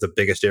 that is the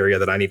biggest area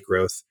that I need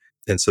growth.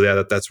 And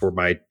so that's where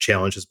my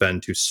challenge has been,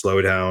 to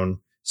slow down,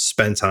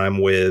 spend time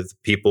with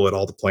people at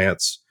all the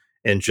plants,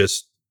 and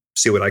just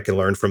see what I can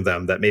learn from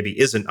them that maybe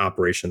isn't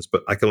operations,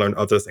 but I can learn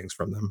other things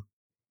from them.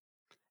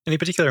 Any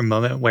particular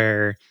moment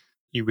where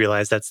you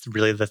realize that's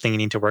really the thing you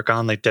need to work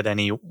on? Like, did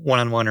any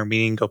one-on-one or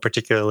meeting go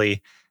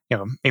particularly,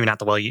 maybe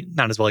not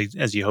as well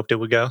as you hoped it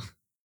would go?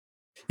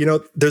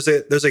 There's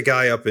a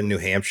guy up in New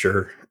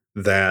Hampshire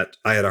that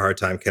I had a hard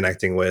time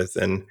connecting with.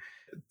 And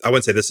I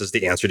wouldn't say this is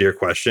the answer to your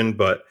question,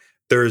 but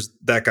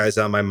that guy's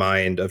on my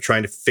mind of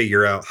trying to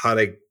figure out how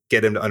to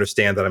get him to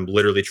understand that I'm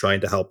literally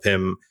trying to help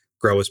him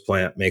grow his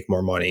plant, make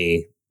more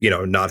money,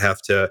 not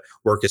have to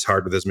work as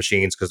hard with his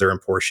machines because they're in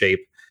poor shape.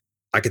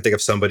 I could think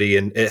of somebody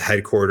at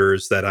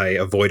headquarters that I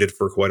avoided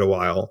for quite a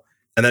while.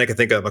 And then I could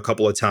think of a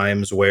couple of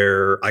times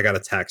where I got a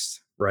text,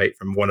 right,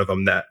 from one of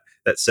them that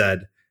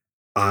said,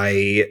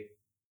 I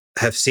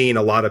have seen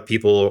a lot of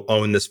people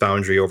own this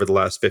foundry over the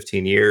last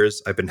 15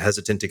 years. I've been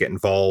hesitant to get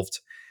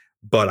involved,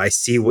 but I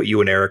see what you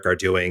and Eric are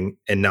doing.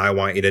 And now I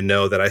want you to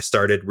know that I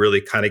started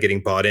really kind of getting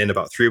bought in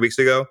about 3 weeks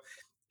ago.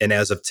 And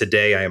as of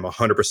today, I am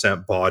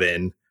 100% bought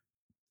in,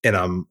 and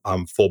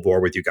I'm full bore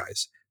with you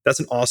guys. That's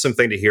an awesome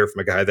thing to hear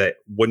from a guy that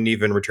wouldn't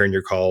even return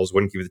your calls,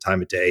 wouldn't give you the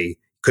time of day,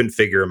 couldn't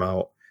figure him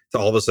out. To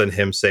all of a sudden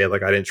him say,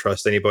 like, I didn't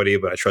trust anybody,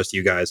 but I trust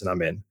you guys and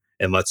I'm in,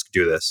 and let's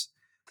do this.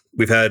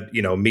 We've had,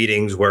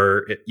 meetings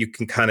where you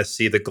can kind of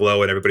see the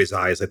glow in everybody's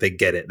eyes. Like, they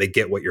get it. They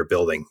get what you're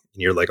building.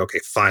 And you're like, okay,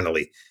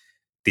 finally,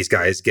 these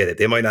guys get it.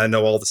 They might not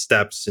know all the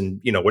steps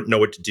and, know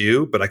what to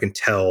do, but I can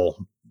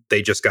tell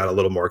they just got a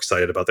little more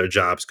excited about their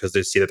jobs because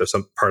they see that they're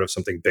some part of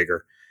something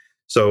bigger.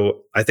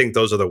 So I think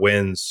those are the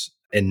wins,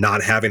 and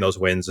not having those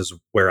wins is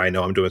where I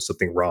know I'm doing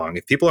something wrong.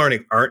 If people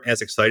aren't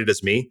as excited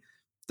as me,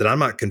 then I'm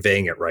not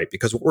conveying it right,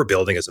 because what we're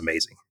building is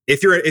amazing.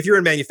 If you're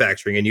in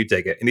manufacturing and you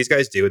dig it, and these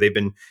guys do, they've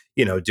been,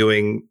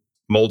 doing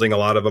molding a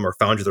lot of them or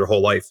foundry their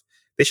whole life.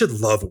 They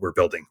should love what we're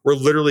building. We're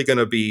literally going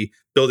to be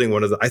building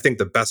one of the, I think,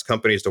 the best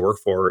companies to work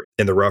for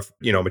in the rough,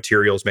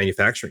 materials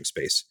manufacturing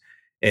space.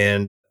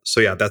 And so,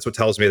 yeah, that's what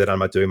tells me that I'm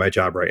not doing my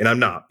job right. And I'm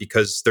not,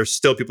 because there's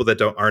still people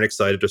that aren't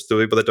excited. There's still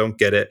people that don't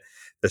get it.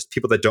 There's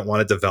people that don't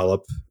want to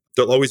develop.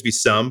 There'll always be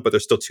some, but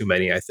there's still too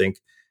many, I think.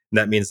 And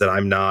that means that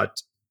I'm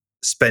not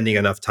spending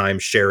enough time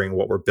sharing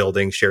what we're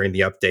building, sharing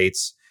the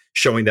updates,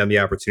 showing them the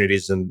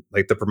opportunities and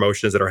like the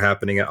promotions that are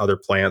happening at other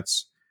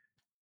plants.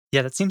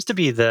 Yeah, that seems to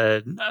be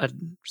the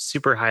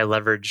super high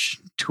leverage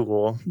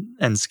tool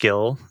and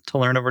skill to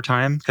learn over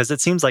time, because it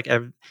seems like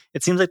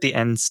the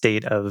end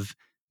state of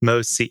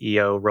most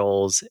CEO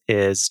roles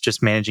is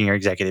just managing your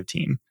executive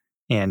team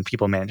and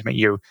people management.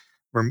 You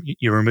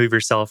remove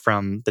yourself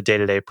from the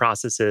day-to-day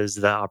processes,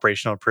 the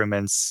operational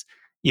improvements,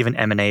 even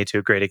M&A to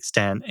a great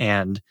extent,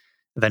 and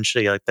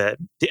eventually, like the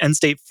end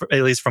state,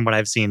 at least from what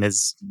I've seen,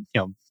 is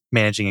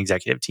managing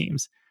executive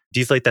teams. Do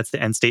you feel like that's the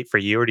end state for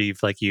you, or do you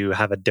feel like you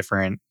have a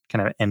different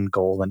kind of end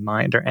goal in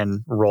mind or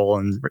end role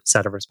and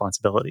set of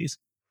responsibilities?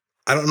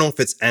 I don't know if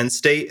it's end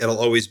state. It'll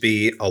always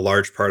be a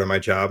large part of my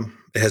job.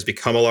 It has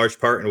become a large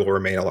part and will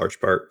remain a large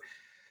part.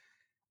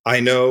 I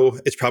know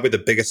it's probably the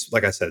biggest,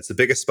 like I said, it's the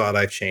biggest spot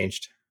I've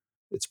changed.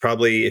 It's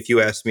probably, if you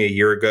asked me a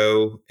year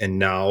ago and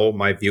now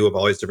my view of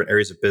all these different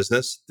areas of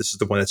business, this is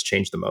the one that's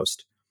changed the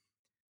most.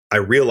 I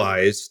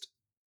realized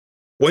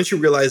once you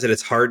realize that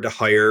it's hard to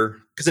hire,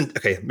 because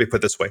okay, let me put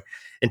it this way.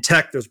 In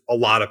tech, there's a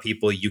lot of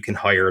people you can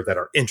hire that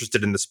are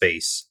interested in the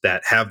space,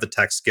 that have the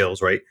tech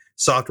skills, right?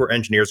 Software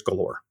engineers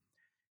galore.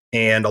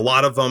 And a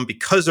lot of them,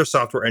 because they're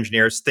software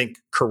engineers, think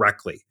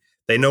correctly.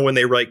 They know when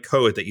they write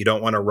code that you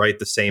don't want to write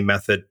the same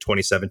method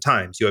 27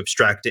 times. You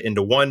abstract it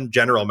into one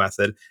general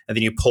method, and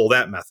then you pull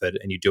that method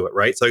and you do it,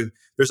 right? So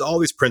there's all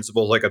these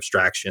principles like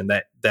abstraction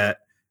that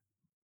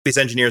these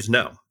engineers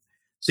know.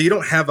 So you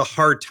don't have a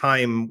hard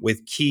time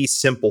with key,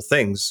 simple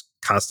things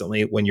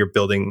constantly when you're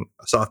building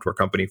a software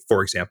company,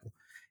 for example.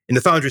 In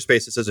the foundry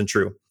space, this isn't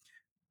true.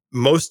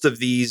 Most of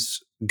these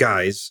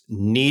guys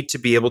need to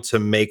be able to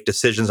make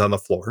decisions on the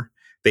floor.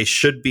 They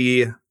should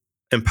be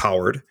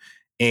empowered,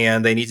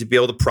 and they need to be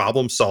able to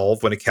problem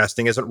solve when a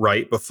casting isn't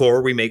right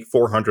before we make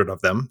 400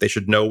 of them. They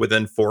should know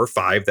within 4 or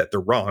 5 that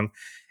they're wrong.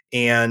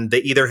 And they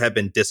either have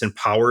been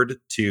disempowered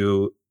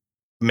to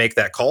make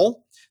that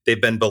call, they've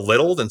been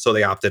belittled, and so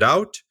they opted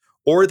out,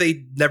 or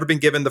they've never been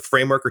given the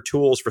framework or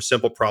tools for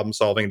simple problem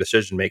solving and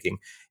decision making.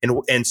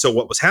 And so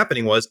what was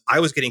happening was I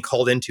was getting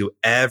called into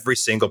every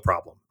single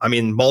problem. I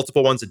mean,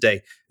 multiple ones a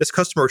day. This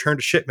customer returned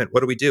a shipment.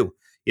 What do we do?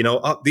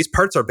 These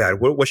parts are bad.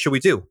 What should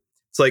we do?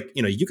 It's like,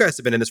 you guys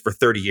have been in this for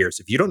 30 years.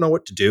 If you don't know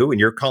what to do and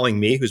you're calling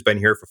me who's been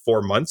here for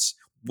 4 months,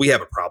 we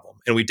have a problem.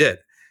 And we did.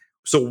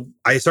 So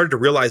I started to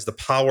realize the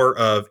power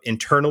of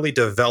internally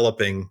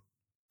developing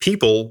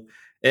people.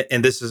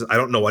 And this is, I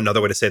don't know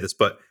another way to say this,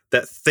 but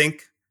that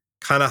think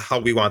kind of how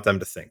we want them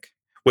to think,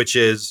 which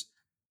is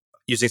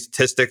using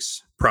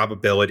statistics,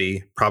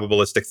 probability,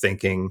 probabilistic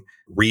thinking,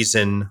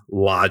 reason,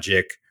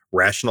 logic,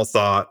 rational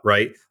thought,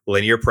 right?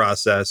 Linear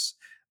process,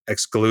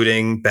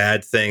 excluding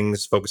bad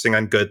things, focusing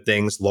on good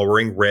things,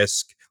 lowering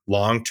risk,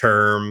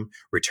 long-term,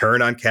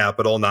 return on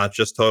capital, not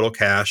just total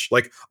cash,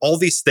 like all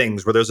these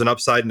things where there's an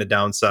upside and a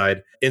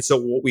downside. And so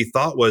what we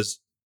thought was,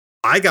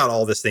 I got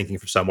all this thinking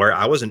from somewhere.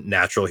 I wasn't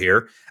natural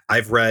here.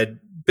 I've read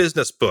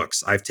business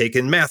books. I've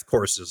taken math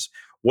courses.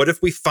 What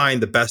if we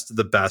find the best of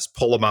the best,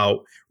 pull them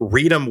out,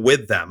 read them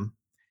with them?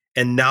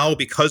 And now,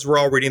 because we're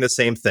all reading the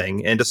same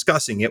thing and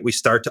discussing it, we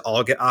start to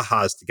all get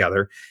ahas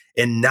together.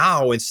 And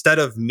now, instead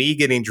of me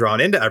getting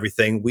drawn into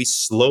everything, we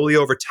slowly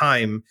over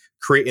time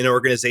create an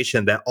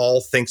organization that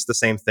all thinks the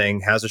same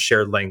thing, has a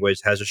shared language,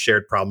 has a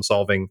shared problem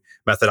solving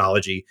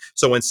methodology.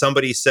 So when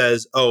somebody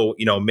says, oh,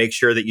 make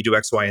sure that you do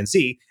X, Y, and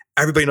Z,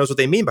 everybody knows what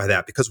they mean by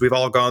that, because we've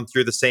all gone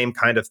through the same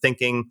kind of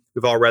thinking.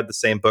 We've all read the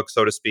same book,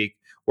 so to speak.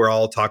 We're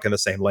all talking the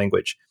same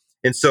language.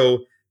 And so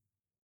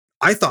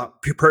I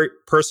thought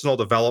personal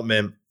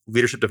development,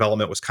 leadership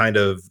development was kind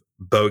of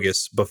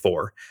bogus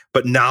before.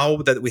 But now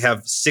that we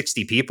have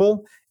 60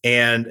 people,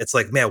 and it's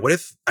like, man, what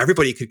if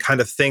everybody could kind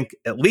of think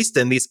at least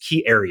in these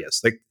key areas?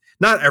 Like,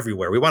 not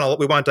everywhere. We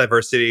want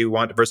diversity. We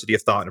want diversity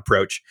of thought and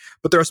approach.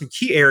 But there are some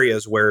key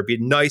areas where it'd be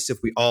nice if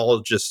we all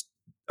just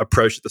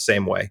approach it the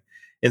same way.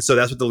 And so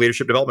that's what the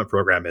leadership development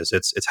program is.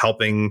 It's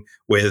helping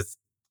with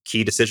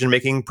key decision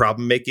making,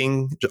 problem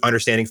making,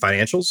 understanding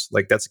financials.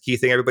 Like, that's a key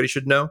thing everybody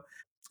should know.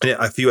 And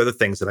a few other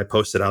things that I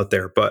posted out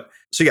there. But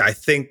so yeah, I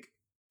think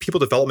people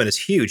development is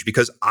huge,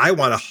 because I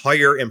want to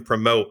hire and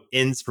promote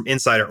from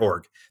inside our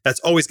org. That's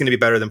always going to be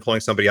better than pulling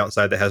somebody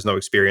outside that has no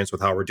experience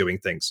with how we're doing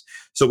things.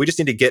 So we just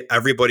need to get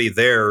everybody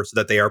there so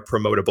that they are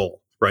promotable,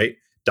 right?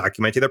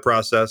 Documenting the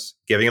process,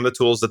 giving them the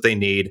tools that they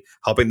need,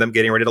 helping them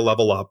getting ready to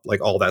level up, like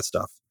all that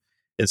stuff.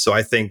 And so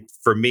I think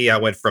for me, I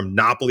went from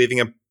not believing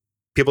in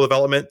people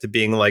development to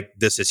being like,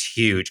 this is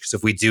huge, because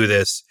if we do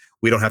this,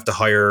 we don't have to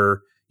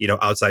hire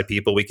outside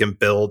people. We can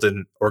build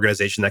an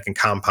organization that can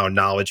compound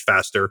knowledge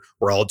faster.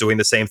 We're all doing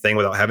the same thing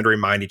without having to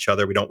remind each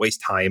other. We don't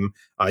waste time.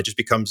 It just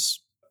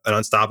becomes an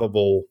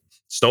unstoppable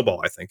snowball,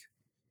 I think.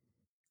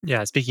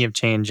 Yeah, speaking of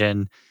change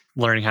and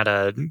learning how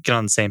to get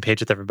on the same page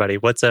with everybody,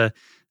 what's a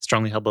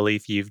strongly held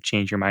belief you've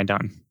changed your mind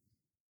on?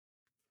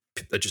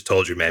 I just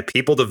told you, man,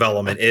 people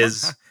development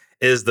is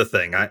the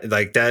thing. I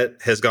like that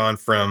has gone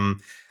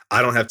from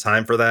I don't have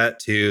time for that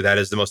to that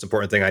is the most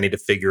important thing I need to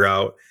figure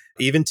out.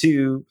 Even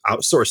to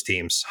outsource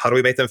teams. How do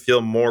we make them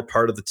feel more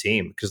part of the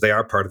team? Because they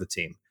are part of the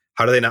team.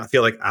 How do they not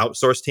feel like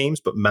outsourced teams,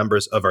 but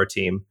members of our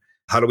team?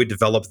 How do we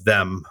develop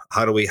them?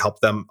 How do we help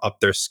them up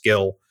their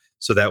skill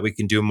so that we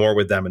can do more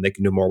with them and they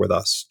can do more with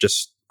us?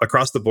 Just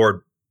across the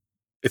board,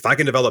 if I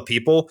can develop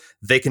people,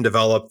 they can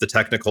develop the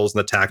technicals and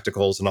the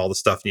tacticals and all the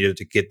stuff needed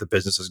to get the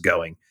businesses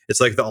going.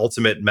 It's like the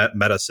ultimate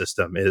meta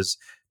system is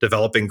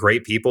developing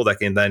great people that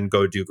can then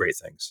go do great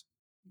things.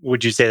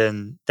 Would you say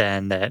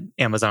then that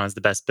Amazon is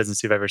the best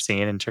business you've ever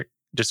seen,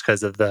 just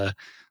because of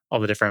all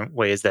the different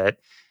ways that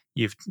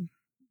you've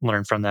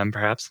learned from them,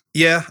 perhaps?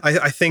 Yeah,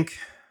 I think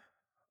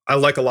I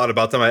like a lot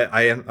about them.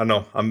 I don't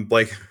know. I'm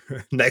like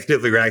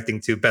negatively reacting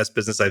to best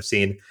business I've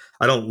seen.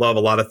 I don't love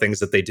a lot of things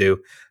that they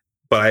do,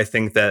 but I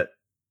think that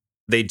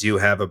they do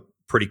have a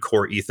pretty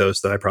core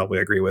ethos that I probably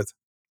agree with.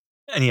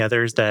 Any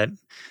others that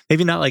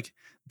maybe not like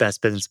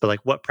best business, but like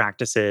what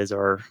practices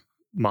or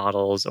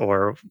models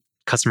or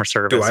customer Do I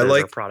services or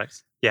like?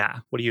 products? Yeah.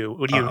 Who do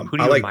I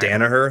you like admire?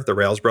 Danaher, the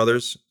Rails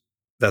brothers.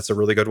 That's a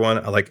really good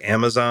one. I like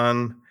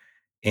Amazon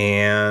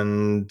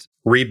and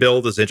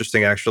Rebuild is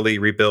interesting. Actually,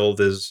 Rebuild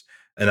is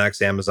an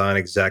ex Amazon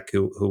exec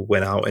who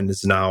went out and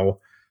is now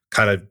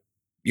kind of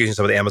using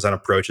some of the Amazon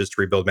approaches to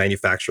rebuild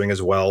manufacturing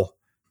as well.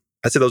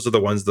 I'd say those are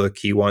the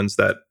key ones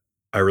that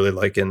I really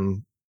like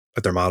in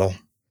at their model.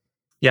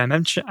 Yeah,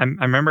 I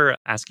remember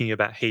asking you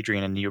about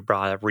Hadrian and you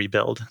brought up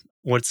Rebuild.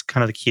 What's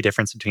kind of the key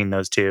difference between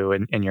those two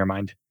in your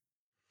mind?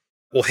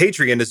 Well,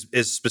 Hadrian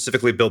is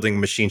specifically building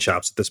machine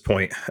shops at this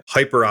point.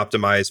 Hyper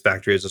optimized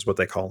factories is what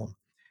they call them.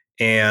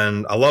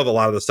 And I love a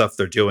lot of the stuff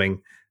they're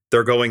doing.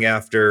 They're going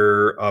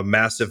after a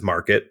massive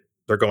market.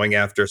 They're going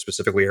after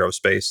specifically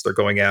aerospace. They're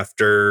going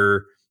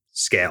after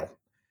scale.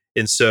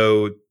 And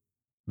so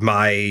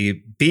my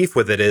beef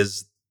with it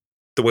is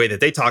the way that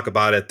they talk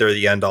about it, they're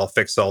the end all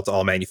fix all to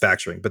all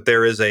manufacturing. But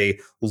there is a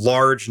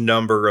large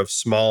number of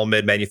small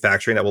mid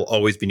manufacturing that will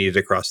always be needed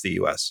across the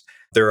US.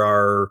 There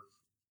are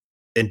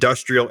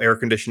industrial air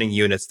conditioning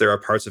units. There are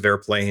parts of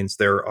airplanes.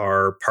 There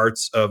are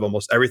parts of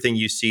almost everything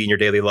you see in your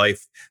daily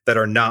life that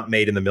are not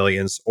made in the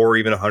millions or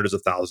even hundreds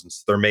of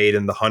thousands. They're made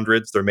in the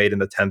hundreds. They're made in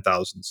the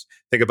 10,000s.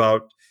 Think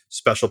about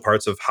special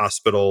parts of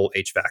hospital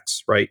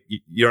HVACs, right?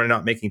 You're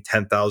not making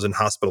 10,000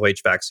 hospital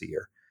HVACs a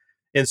year.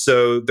 And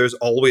so there's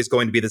always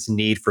going to be this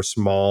need for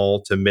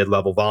small to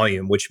mid-level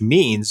volume, which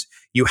means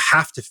you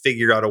have to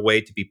figure out a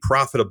way to be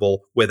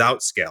profitable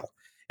without scale.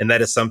 And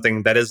that is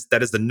something that is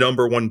the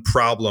number one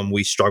problem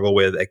we struggle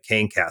with at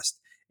Canecast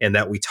and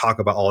that we talk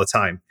about all the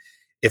time.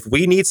 If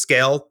we need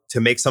scale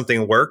to make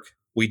something work,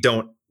 we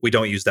don't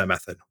use that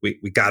method. We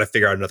got to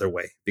figure out another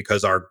way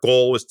because our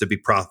goal is to be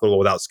profitable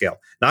without scale.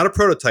 Not a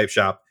prototype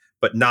shop,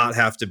 but not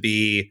have to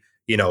be,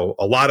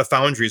 a lot of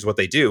foundries, what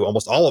they do,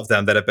 almost all of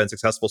them that have been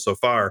successful so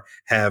far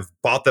have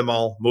bought them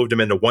all, moved them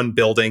into one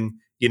building,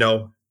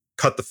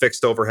 cut the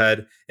fixed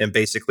overhead and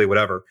basically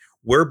whatever.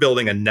 We're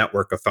building a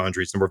network of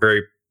foundries and we're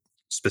very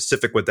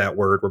specific with that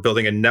word. We're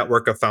building a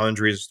network of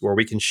foundries where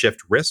we can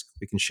shift risk,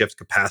 we can shift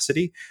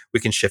capacity,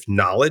 we can shift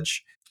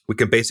knowledge. We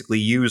can basically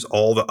use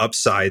all the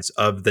upsides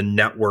of the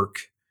network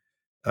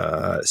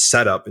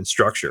setup and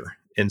structure.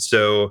 And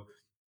so,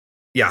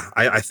 yeah,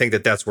 I think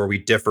that that's where we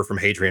differ from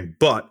Hadrian.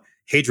 But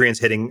Hadrian's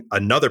hitting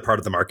another part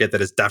of the market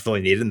that is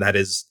definitely needed, and that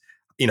is,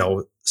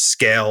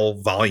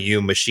 scale,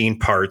 volume, machine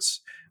parts,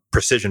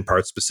 precision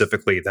parts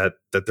specifically. That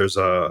there's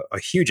a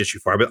huge issue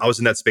for. I was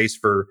in that space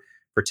for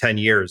 10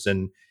 years,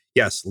 and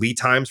yes, lead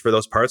times for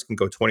those parts can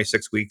go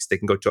 26 weeks. They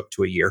can go up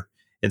to a year.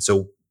 And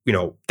so,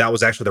 that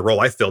was actually the role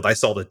I filled. I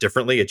sold it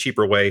differently, a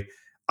cheaper way.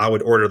 I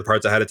would order the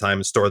parts ahead of time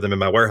and store them in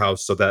my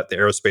warehouse so that the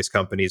aerospace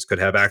companies could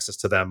have access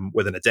to them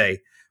within a day.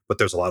 But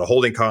there's a lot of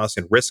holding costs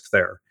and risk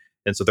there.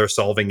 And so they're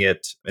solving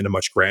it in a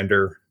much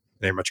grander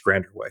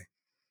way.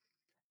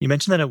 You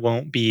mentioned that it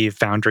won't be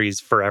foundries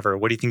forever.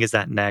 What do you think is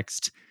that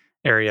next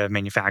area of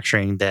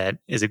manufacturing that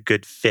is a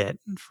good fit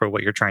for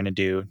what you're trying to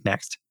do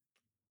next?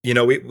 I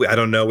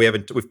don't know.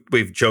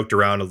 We've joked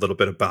around a little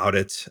bit about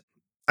it.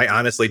 I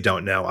honestly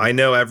don't know. I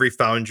know every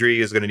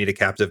foundry is going to need a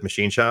captive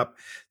machine shop.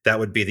 That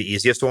would be the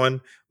easiest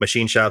one.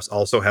 Machine shops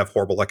also have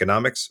horrible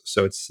economics,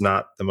 so it's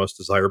not the most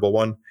desirable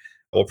one.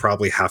 We'll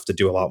probably have to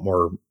do a lot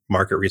more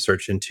market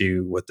research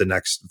into what the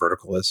next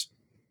vertical is.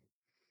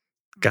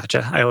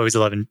 Gotcha. I always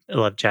love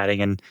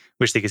chatting and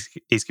wish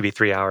these could be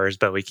 3 hours,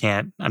 but we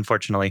can't,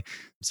 unfortunately.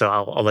 So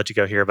I'll let you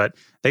go here. But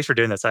thanks for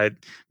doing this. I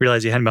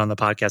realized you hadn't been on the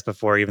podcast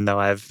before, even though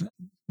I've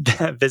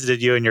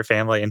visited you and your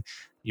family, and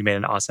you made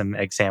an awesome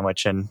egg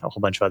sandwich and a whole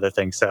bunch of other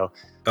things. So,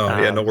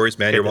 no worries,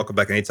 man. You're welcome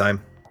back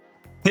anytime.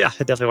 Yeah,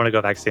 I definitely want to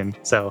go back soon.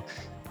 So,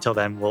 until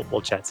then,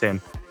 we'll chat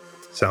soon.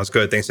 Sounds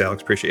good. Thanks,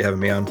 Alex. Appreciate you having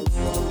me on.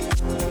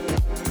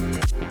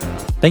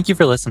 Thank you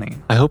for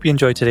listening. I hope you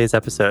enjoyed today's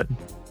episode.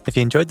 If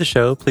you enjoyed the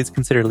show, please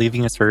consider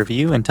leaving us a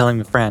review and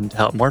telling a friend to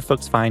help more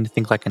folks find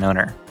Think Like an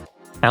Owner.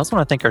 I also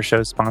want to thank our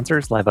show's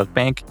sponsors, Live Oak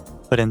Bank,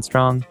 Put In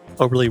Strong,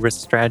 Oberly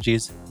Risk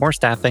Strategies, More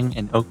Staffing,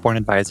 and Oakborn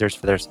Advisors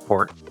for their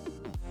support.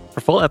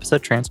 For full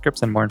episode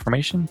transcripts and more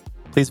information,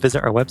 please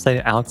visit our website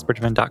at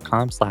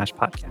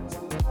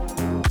alexbridgman.com/podcast.